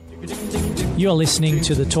 You're listening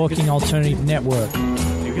to the Talking Alternative Network.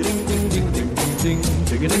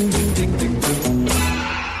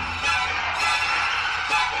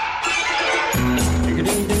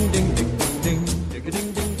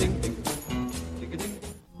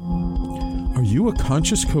 Are you a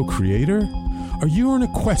conscious co-creator? Are you on a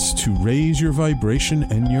quest to raise your vibration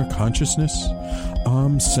and your consciousness?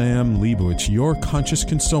 I'm Sam Leibowitz, your conscious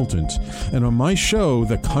consultant, and on my show,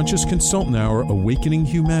 The Conscious Consultant Hour, Awakening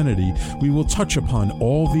Humanity, we will touch upon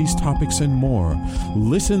all these topics and more.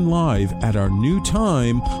 Listen live at our new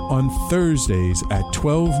time on Thursdays at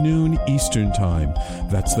 12 noon Eastern Time.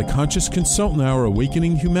 That's The Conscious Consultant Hour,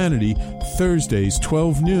 Awakening Humanity, Thursdays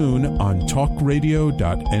 12 noon on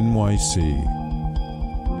talkradio.nyc.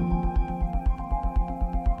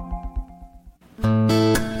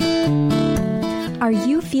 Are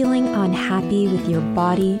you feeling unhappy with your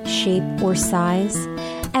body, shape, or size?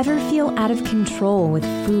 Ever feel out of control with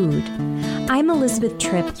food? I'm Elizabeth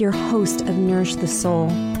Tripp, your host of Nourish the Soul.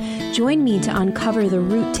 Join me to uncover the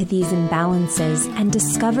root to these imbalances and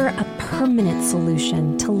discover a permanent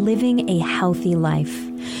solution to living a healthy life.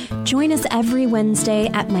 Join us every Wednesday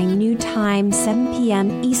at my new time, 7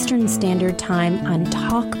 p.m. Eastern Standard Time on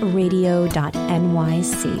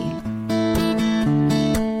talkradio.nyc.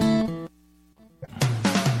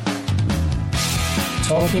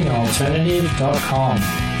 TalkingAlternative.com.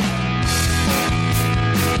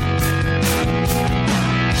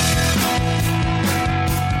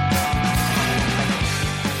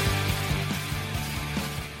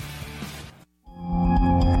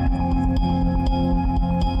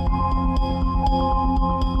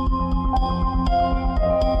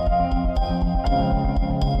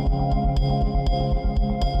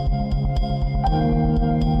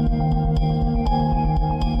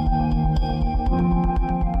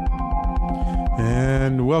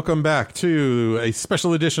 Welcome back to a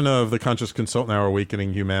special edition of the Conscious Consultant Hour,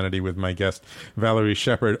 Awakening Humanity, with my guest, Valerie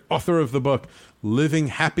Sheppard, author of the book, Living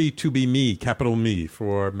Happy to Be Me, capital Me,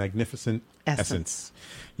 for Magnificent Essence.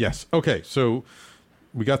 Yes. Okay. So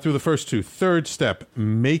we got through the first two. Third step,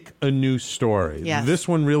 make a new story. Yes. This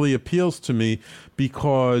one really appeals to me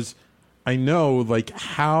because I know, like,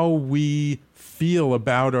 how we feel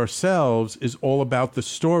about ourselves is all about the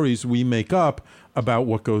stories we make up about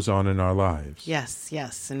what goes on in our lives. Yes,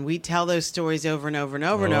 yes. And we tell those stories over and over and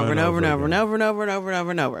over and over and over and over and over and over and over and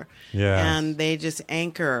over and over. Yeah. And they just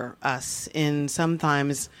anchor us in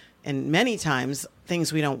sometimes and many times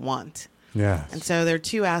things we don't want. Yeah. And so there are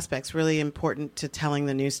two aspects really important to telling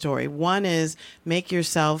the new story. One is make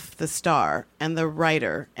yourself the star and the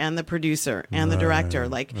writer and the producer and the director.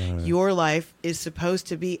 Like your life is supposed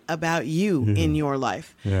to be about you in your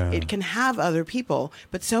life. Yeah. It can have other people,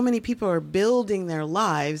 but so many people are building their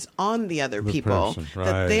lives on the other people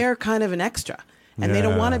that they're kind of an extra. And they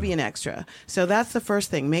don't want to be an extra. So that's the first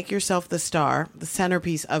thing. Make yourself the star, the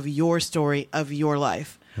centerpiece of your story, of your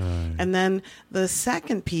life. Right. And then the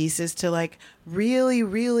second piece is to like really,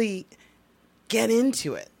 really get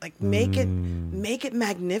into it. Like make it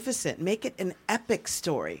magnificent. Make it an epic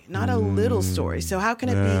story, not a little story. So how can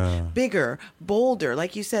it be bigger, bolder?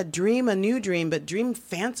 Like you said, dream a new dream, but dream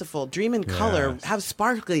fanciful, dream in color, have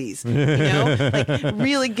sparklies, you know, like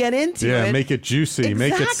really get into it. Yeah, make it juicy,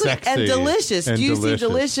 make it sexy. And delicious, juicy,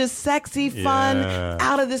 delicious, sexy, fun,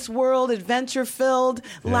 out of this world, adventure filled,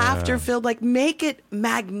 laughter filled. Like make it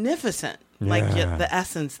magnificent, like the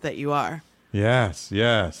essence that you are. Yes,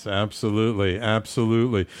 absolutely,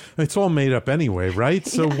 absolutely. It's all made up anyway, right?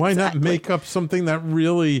 So why not make up something that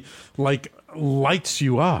really, like, lights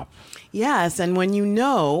you up? Yes, and when you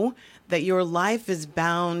know that your life is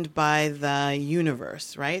bound by the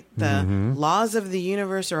universe, right? The laws of the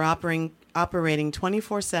universe are operating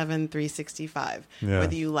 24/7, 365.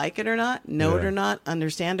 Whether you like it or not, know it or not,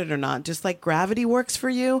 understand it or not. Just like gravity works for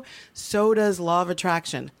you, so does law of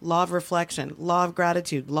attraction, law of reflection, law of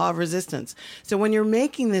gratitude, law of resistance. So when you're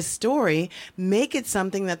making this story, make it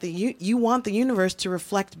something that you want the universe to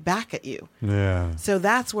reflect back at you. Yeah. So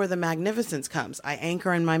that's where the magnificence comes. I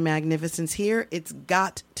anchor in my magnificence here. It's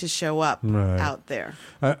got to show up out there.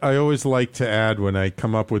 I always like to add when I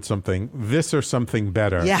come up with something, this or something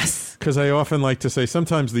better. Yes. Because I often like to say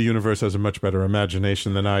sometimes the universe has a much better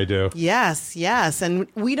imagination than I do. Yes. And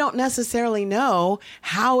we don't necessarily know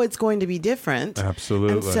how it's going to be different.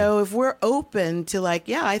 Absolutely. And so if we're open to like,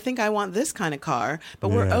 I think I want this kind of car, but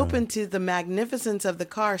we're open to the magnificence of the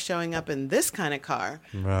car showing up in this kind of car.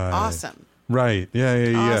 Right. Awesome. Right.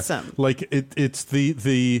 Yeah. Awesome. Like it's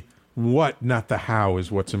the what, not the how,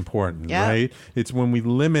 is what's important, right? It's when we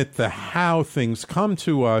limit the how things come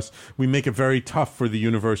to us, we make it very tough for the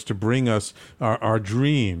universe to bring us our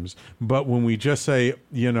dreams. But when we just say,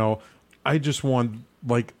 I just want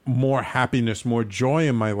like more happiness, more joy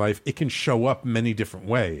in my life, it can show up many different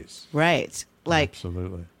ways. Right. Like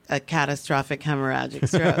absolutely. A catastrophic hemorrhagic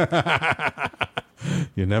stroke.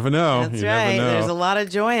 You never know. That's you right. Never know. There's a lot of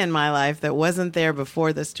joy in my life that wasn't there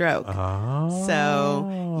before the stroke. Oh.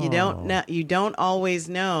 So you don't know, you don't always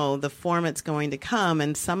know the form it's going to come,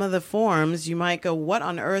 and some of the forms you might go, "What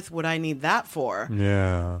on earth would I need that for?"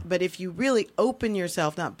 Yeah. But if you really open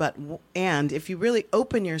yourself, if you really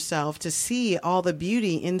open yourself to see all the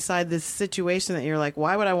beauty inside this situation that you're like,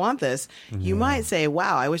 "Why would I want this?" You might say,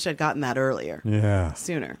 "Wow, I wish I'd gotten that earlier." Yeah.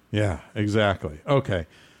 Sooner. Yeah. Exactly. Okay.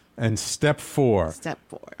 And step 4. Step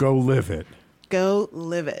 4. Go live it. Go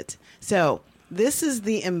live it. So this is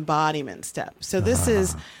the embodiment step. So this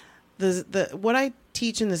is the what I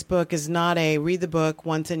teach in this book is not a read the book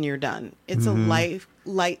once and you're done. It's a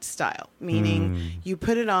light style, meaning you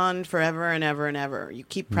put it on forever and ever and ever. You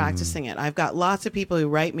keep practicing it. I've got lots of people who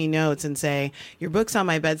write me notes and say, "Your book's on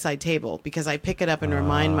my bedside table," because I pick it up and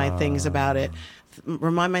remind myself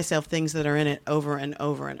things that are in it over and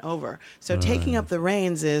over and over. So taking up the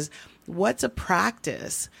reins is, what's a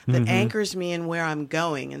practice that anchors me in where I'm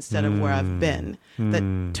going instead of where I've been,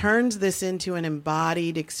 that turns this into an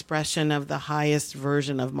embodied expression of the highest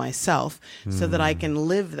version of myself so that I can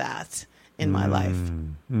live that in my life.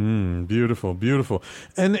 Beautiful, beautiful.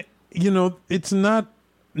 And, it's not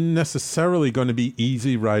necessarily going to be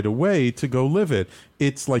easy right away to go live it.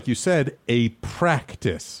 It's, like you said, a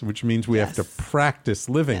practice, which means we have to practice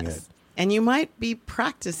living it. And you might be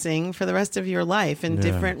practicing for the rest of your life in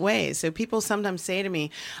different ways. So people sometimes say to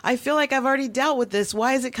me, "I feel like I've already dealt with this.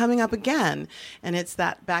 Why is it coming up again?" And it's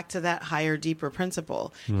that back to that higher, deeper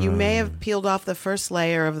principle. You may have peeled off the first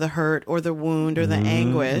layer of the hurt or the wound or the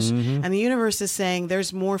anguish, and the universe is saying,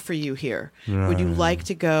 "There's more for you here. Would you like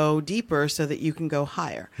to go deeper so that you can go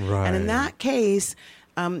higher?" And in that case,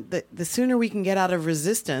 the sooner we can get out of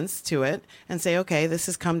resistance to it and say, "Okay, this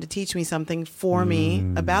has come to teach me something for me,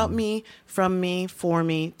 about me, from me, for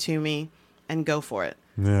me, to me," and go for it,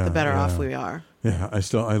 the better off we are. Yeah,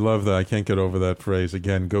 I love that. I can't get over that phrase.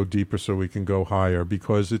 Again, go deeper so we can go higher,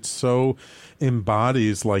 because it so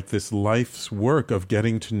embodies like this life's work of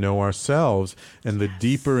getting to know ourselves. And the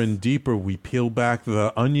deeper and deeper we peel back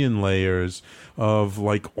the onion layers of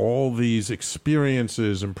like all these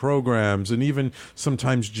experiences and programs, and even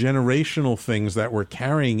sometimes generational things that we're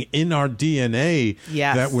carrying in our DNA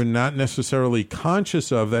that we're not necessarily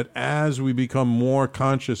conscious of, that as we become more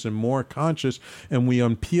conscious and we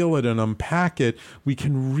unpeel it and unpack it, we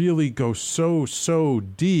can really go so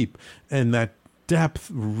deep, and that depth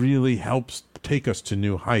really helps take us to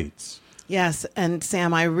new heights. Yes, and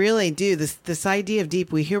Sam, I really do. This idea of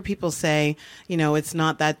deep, we hear people say, it's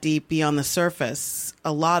not that deep, be on the surface.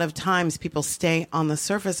 A lot of times people stay on the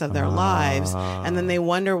surface of their lives, and then they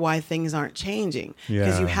wonder why things aren't changing.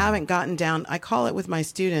 Because you haven't gotten down, I call it with my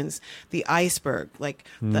students, the iceberg. Like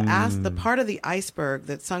the part of the iceberg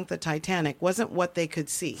that sunk the Titanic wasn't what they could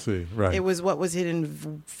see. It was what was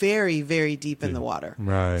hidden very, very deep in the water.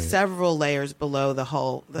 Several layers below the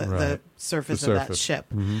hull, the surface of that ship.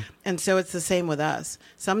 And so it's the same with us.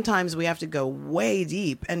 Sometimes we have to go way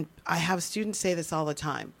deep. And I have students say this all the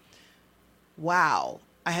time. "Wow,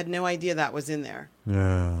 I had no idea that was in there."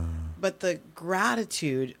 But the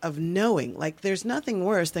gratitude of knowing, like there's nothing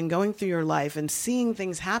worse than going through your life and seeing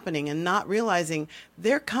things happening and not realizing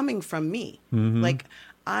they're coming from me. Like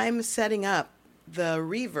I'm setting up the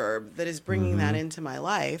reverb that is bringing that into my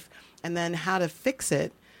life, and then how to fix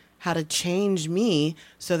it, how to change me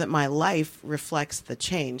so that my life reflects the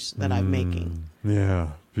change that I'm making. Yeah,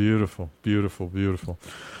 beautiful, beautiful, beautiful.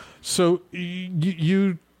 So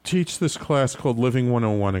you teach this class called Living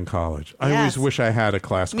 101 in college. I always wish I had a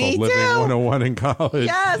class called Living 101 in college.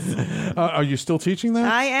 Yes. Are you still teaching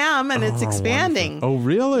that? I am, and it's expanding. Wonderful. Oh,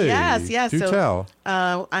 really? Yes. Do tell.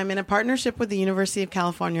 I'm in a partnership with the University of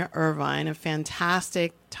California, Irvine, a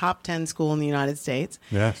fantastic top 10 school in the United States.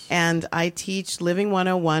 Yes. And I teach Living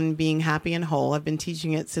 101, being happy and whole. I've been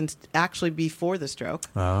teaching it since actually before the stroke.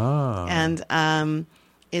 And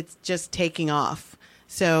it's just taking off.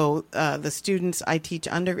 So the students I teach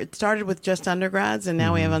it started with just undergrads, and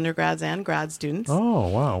now we have undergrads and grad students. Oh,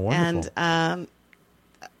 wow. Wonderful. And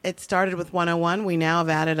it started with 101. We now have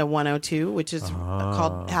added a 102, which is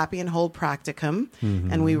called Happy and Whole Practicum.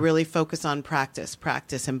 And we really focus on practice,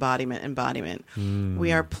 embodiment.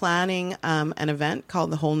 We are planning an event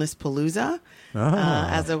called the Wholeness Palooza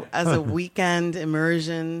as a weekend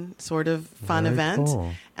immersion sort of fun event.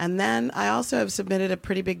 Cool. And then I also have submitted a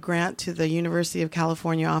pretty big grant to the University of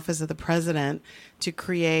California Office of the President to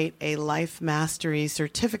create a Life Mastery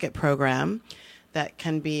Certificate program that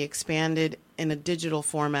can be expanded in a digital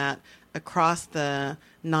format across the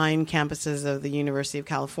 9 campuses of the University of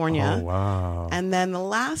California. Oh, wow. And then the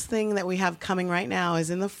last thing that we have coming right now is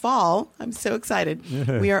in the fall. I'm so excited.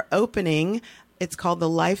 We are opening It's called the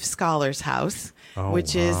Life Scholars House,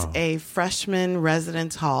 which is a freshman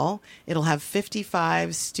residence hall. It'll have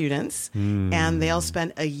 55 students, and they'll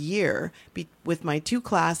spend a year with my 2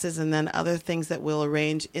 classes and then other things that we'll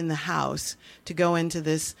arrange in the house to go into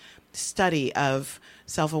this study of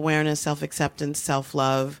self-awareness, self-acceptance,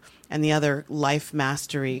 self-love, and the other life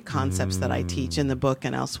mastery concepts that I teach in the book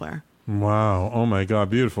and elsewhere. Wow. Oh, my God.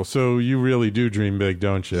 Beautiful. So you really do dream big,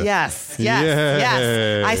 don't you? Yes. Yay.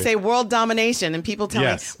 Yes. I say world domination, and people tell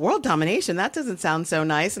me, world domination? That doesn't sound so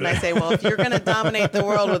nice. And I say, well, if you're going to dominate the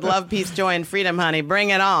world with love, peace, joy, and freedom, honey, bring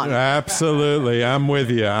it on. Absolutely. I'm with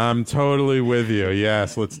you. I'm totally with you.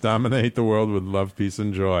 Yes. Let's dominate the world with love, peace,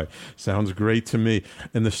 and joy. Sounds great to me.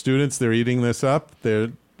 And the students, they're eating this up?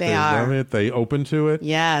 They are. They open to it?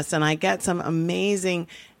 Yes. And I get some amazing...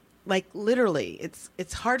 Like literally,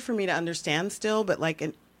 it's hard for me to understand still, but like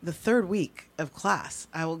in the 3rd week of class,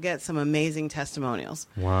 I will get some amazing testimonials.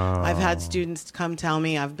 Wow. I've had students come tell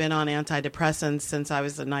me I've been on antidepressants since I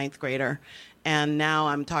was a 9th grader, and now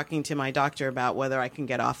I'm talking to my doctor about whether I can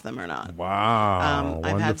get off them or not. Wow.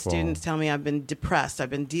 I've had students tell me I've been depressed.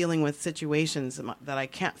 I've been dealing with situations that I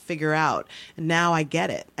can't figure out, and now I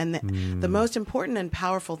get it. And the most important and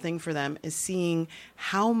powerful thing for them is seeing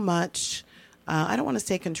how much... I don't want to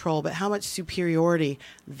say control, but how much superiority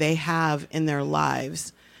they have in their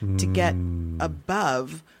lives to get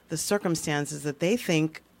above the circumstances that they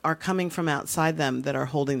think are coming from outside them that are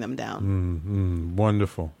holding them down.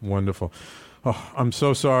 Wonderful, wonderful. Oh, I'm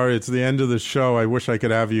so sorry. It's the end of the show. I wish I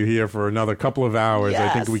could have you here for another couple of hours. Yes.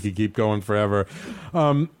 I think we could keep going forever.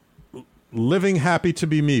 Living Happy to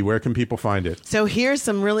Be Me, where can people find it? So here's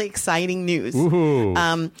some really exciting news.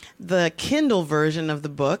 The Kindle version of the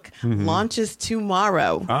book launches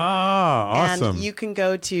tomorrow. Awesome. And you can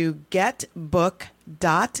go to getbook.at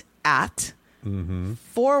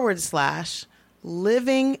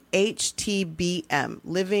 /living HTBM.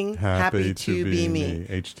 Living Happy to Be Me.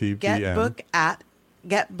 HTBM.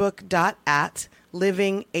 Getbook.at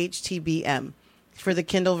living HTBM. For the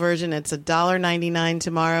Kindle version, it's $1.99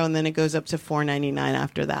 tomorrow, and then it goes up to $4.99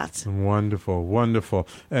 after that. Wonderful, wonderful.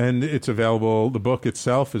 And it's available, the book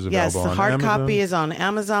itself is available on Amazon? Yes, the hard copy is on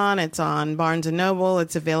Amazon. It's on Barnes & Noble.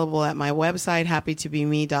 It's available at my website,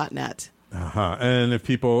 happytobeme.net. And if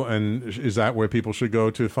people, and is that where people should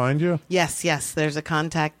go to find you? Yes. There's a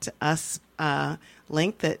contact us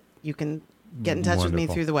link that you can get in touch with me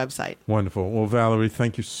through the website. Wonderful. Well, Valerie,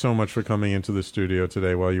 thank you so much for coming into the studio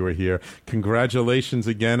today while you were here. Congratulations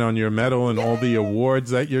again on your medal and all the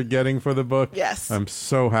awards that you're getting for the book. Yes. I'm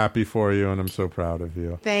so happy for you, and I'm so proud of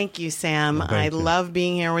you. Thank you, Sam. I love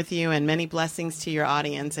being here with you, and many blessings to your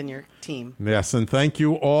audience and your team. Yes, and thank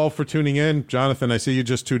you all for tuning in. Jonathan, I see you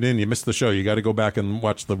just tuned in. You missed the show. You got to go back and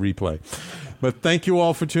watch the replay. But thank you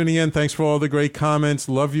all for tuning in. Thanks for all the great comments.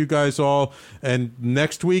 Love you guys all. And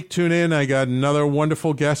next week, tune in. I got another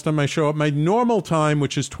wonderful guest on my show at my normal time,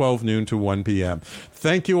 which is 12 noon to 1 p.m.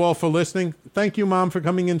 Thank you all for listening. Thank you, Mom, for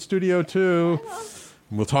coming in studio, too.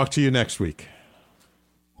 We'll talk to you next week.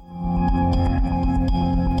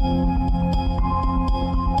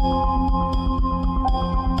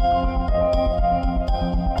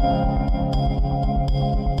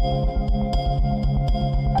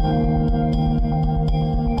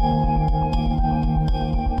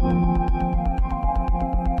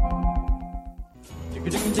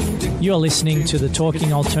 You're listening to the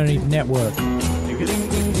Talking Alternative Network.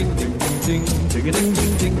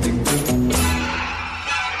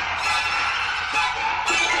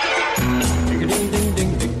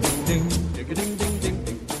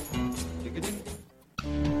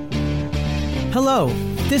 Hello,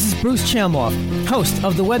 this is Bruce Chamoff, host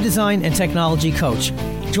of the Web Design and Technology Coach.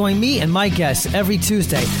 Join me and my guests every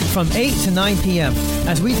Tuesday from 8 to 9 p.m.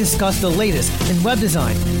 as we discuss the latest in web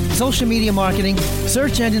design, social media marketing,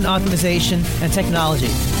 search engine optimization, and technology.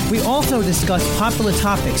 We also discuss popular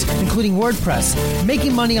topics, including WordPress,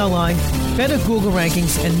 making money online, better Google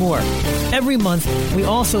rankings, and more. Every month, we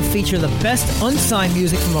also feature the best unsigned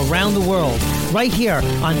music from around the world, right here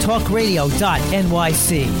on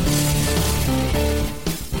talkradio.nyc.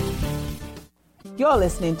 You're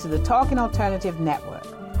listening to the Talking Alternative Network.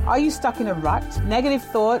 Are you stuck in a rut? Negative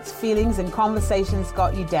thoughts, feelings, and conversations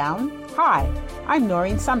got you down? Hi, I'm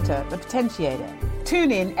Noreen Sumter, the Potentiator.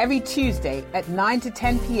 Tune in every Tuesday at 9 to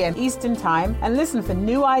 10 p.m. Eastern Time and listen for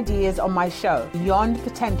new ideas on my show, Beyond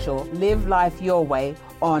Potential, Live Life Your Way,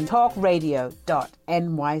 on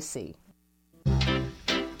talkradio.nyc.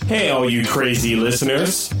 Hey, all you crazy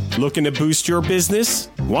listeners. Looking to boost your business?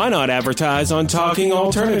 Why not advertise on Talking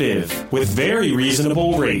Alternative with very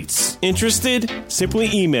reasonable rates? Interested? Simply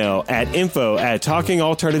email at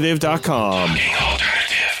info@talkingalternative.com. Talking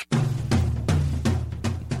Alternative.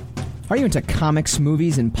 Are you into comics,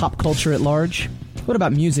 movies, and pop culture at large? What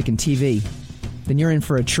about music and TV? Then you're in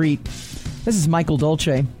for a treat. This is Michael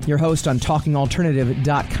Dolce, your host on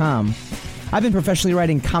TalkingAlternative.com. I've been professionally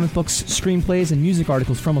writing comic books, screenplays, and music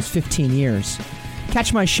articles for almost 15 years.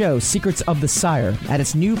 Catch my show, Secrets of the Sire, at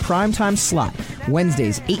its new primetime slot,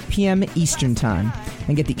 Wednesdays, 8 p.m. Eastern Time,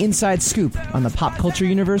 and get the inside scoop on the pop culture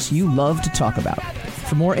universe you love to talk about.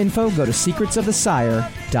 For more info, go to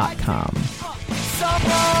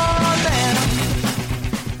secretsofthesire.com.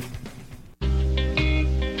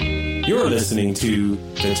 You're listening to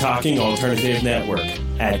the Talking Alternative Network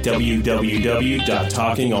at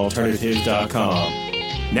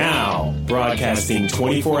www.talkingalternative.com. Now, broadcasting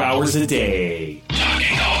 24 hours a day.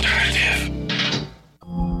 Talking Alternative.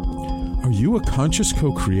 Are you a conscious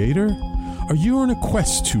co-creator? Are you on a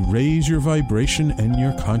quest to raise your vibration and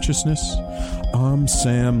your consciousness? I'm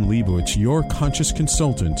Sam Leibowitz, your conscious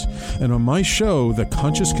consultant, and on my show, The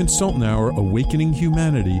Conscious Consultant Hour, Awakening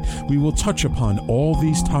Humanity, we will touch upon all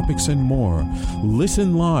these topics and more.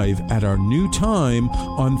 Listen live at our new time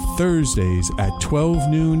on Thursdays at 12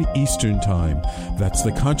 noon Eastern Time. That's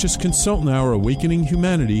The Conscious Consultant Hour, Awakening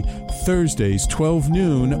Humanity, Thursdays 12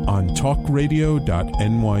 noon on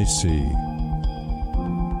talkradio.nyc.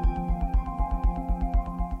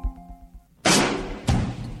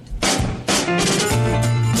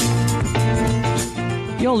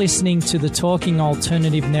 You're listening to the Talking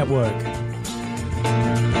Alternative Network.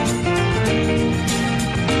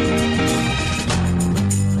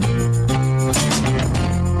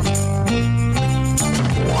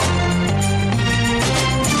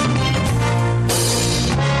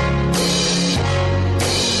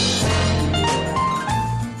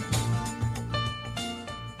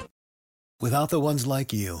 Without the ones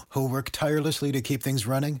like you, who work tirelessly to keep things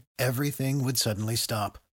running, everything would suddenly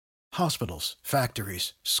stop. Hospitals,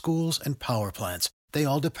 factories, schools, and power plants, they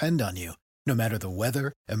all depend on you. No matter the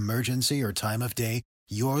weather, emergency, or time of day,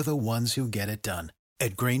 you're the ones who get it done.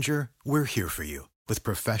 At Grainger, we're here for you with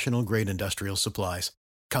professional-grade industrial supplies.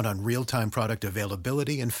 Count on real-time product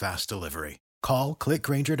availability and fast delivery. Call, click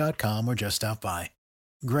Grainger.com, or just stop by.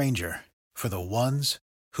 Grainger, for the ones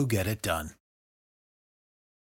who get it done.